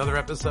us for another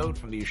episode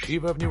from the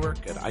Yeshiva of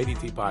Newark at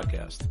IDT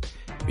Podcast.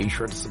 Be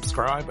sure to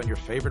subscribe on your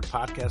favorite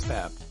podcast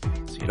app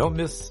so you don't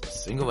miss a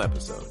single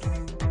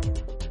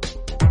episode.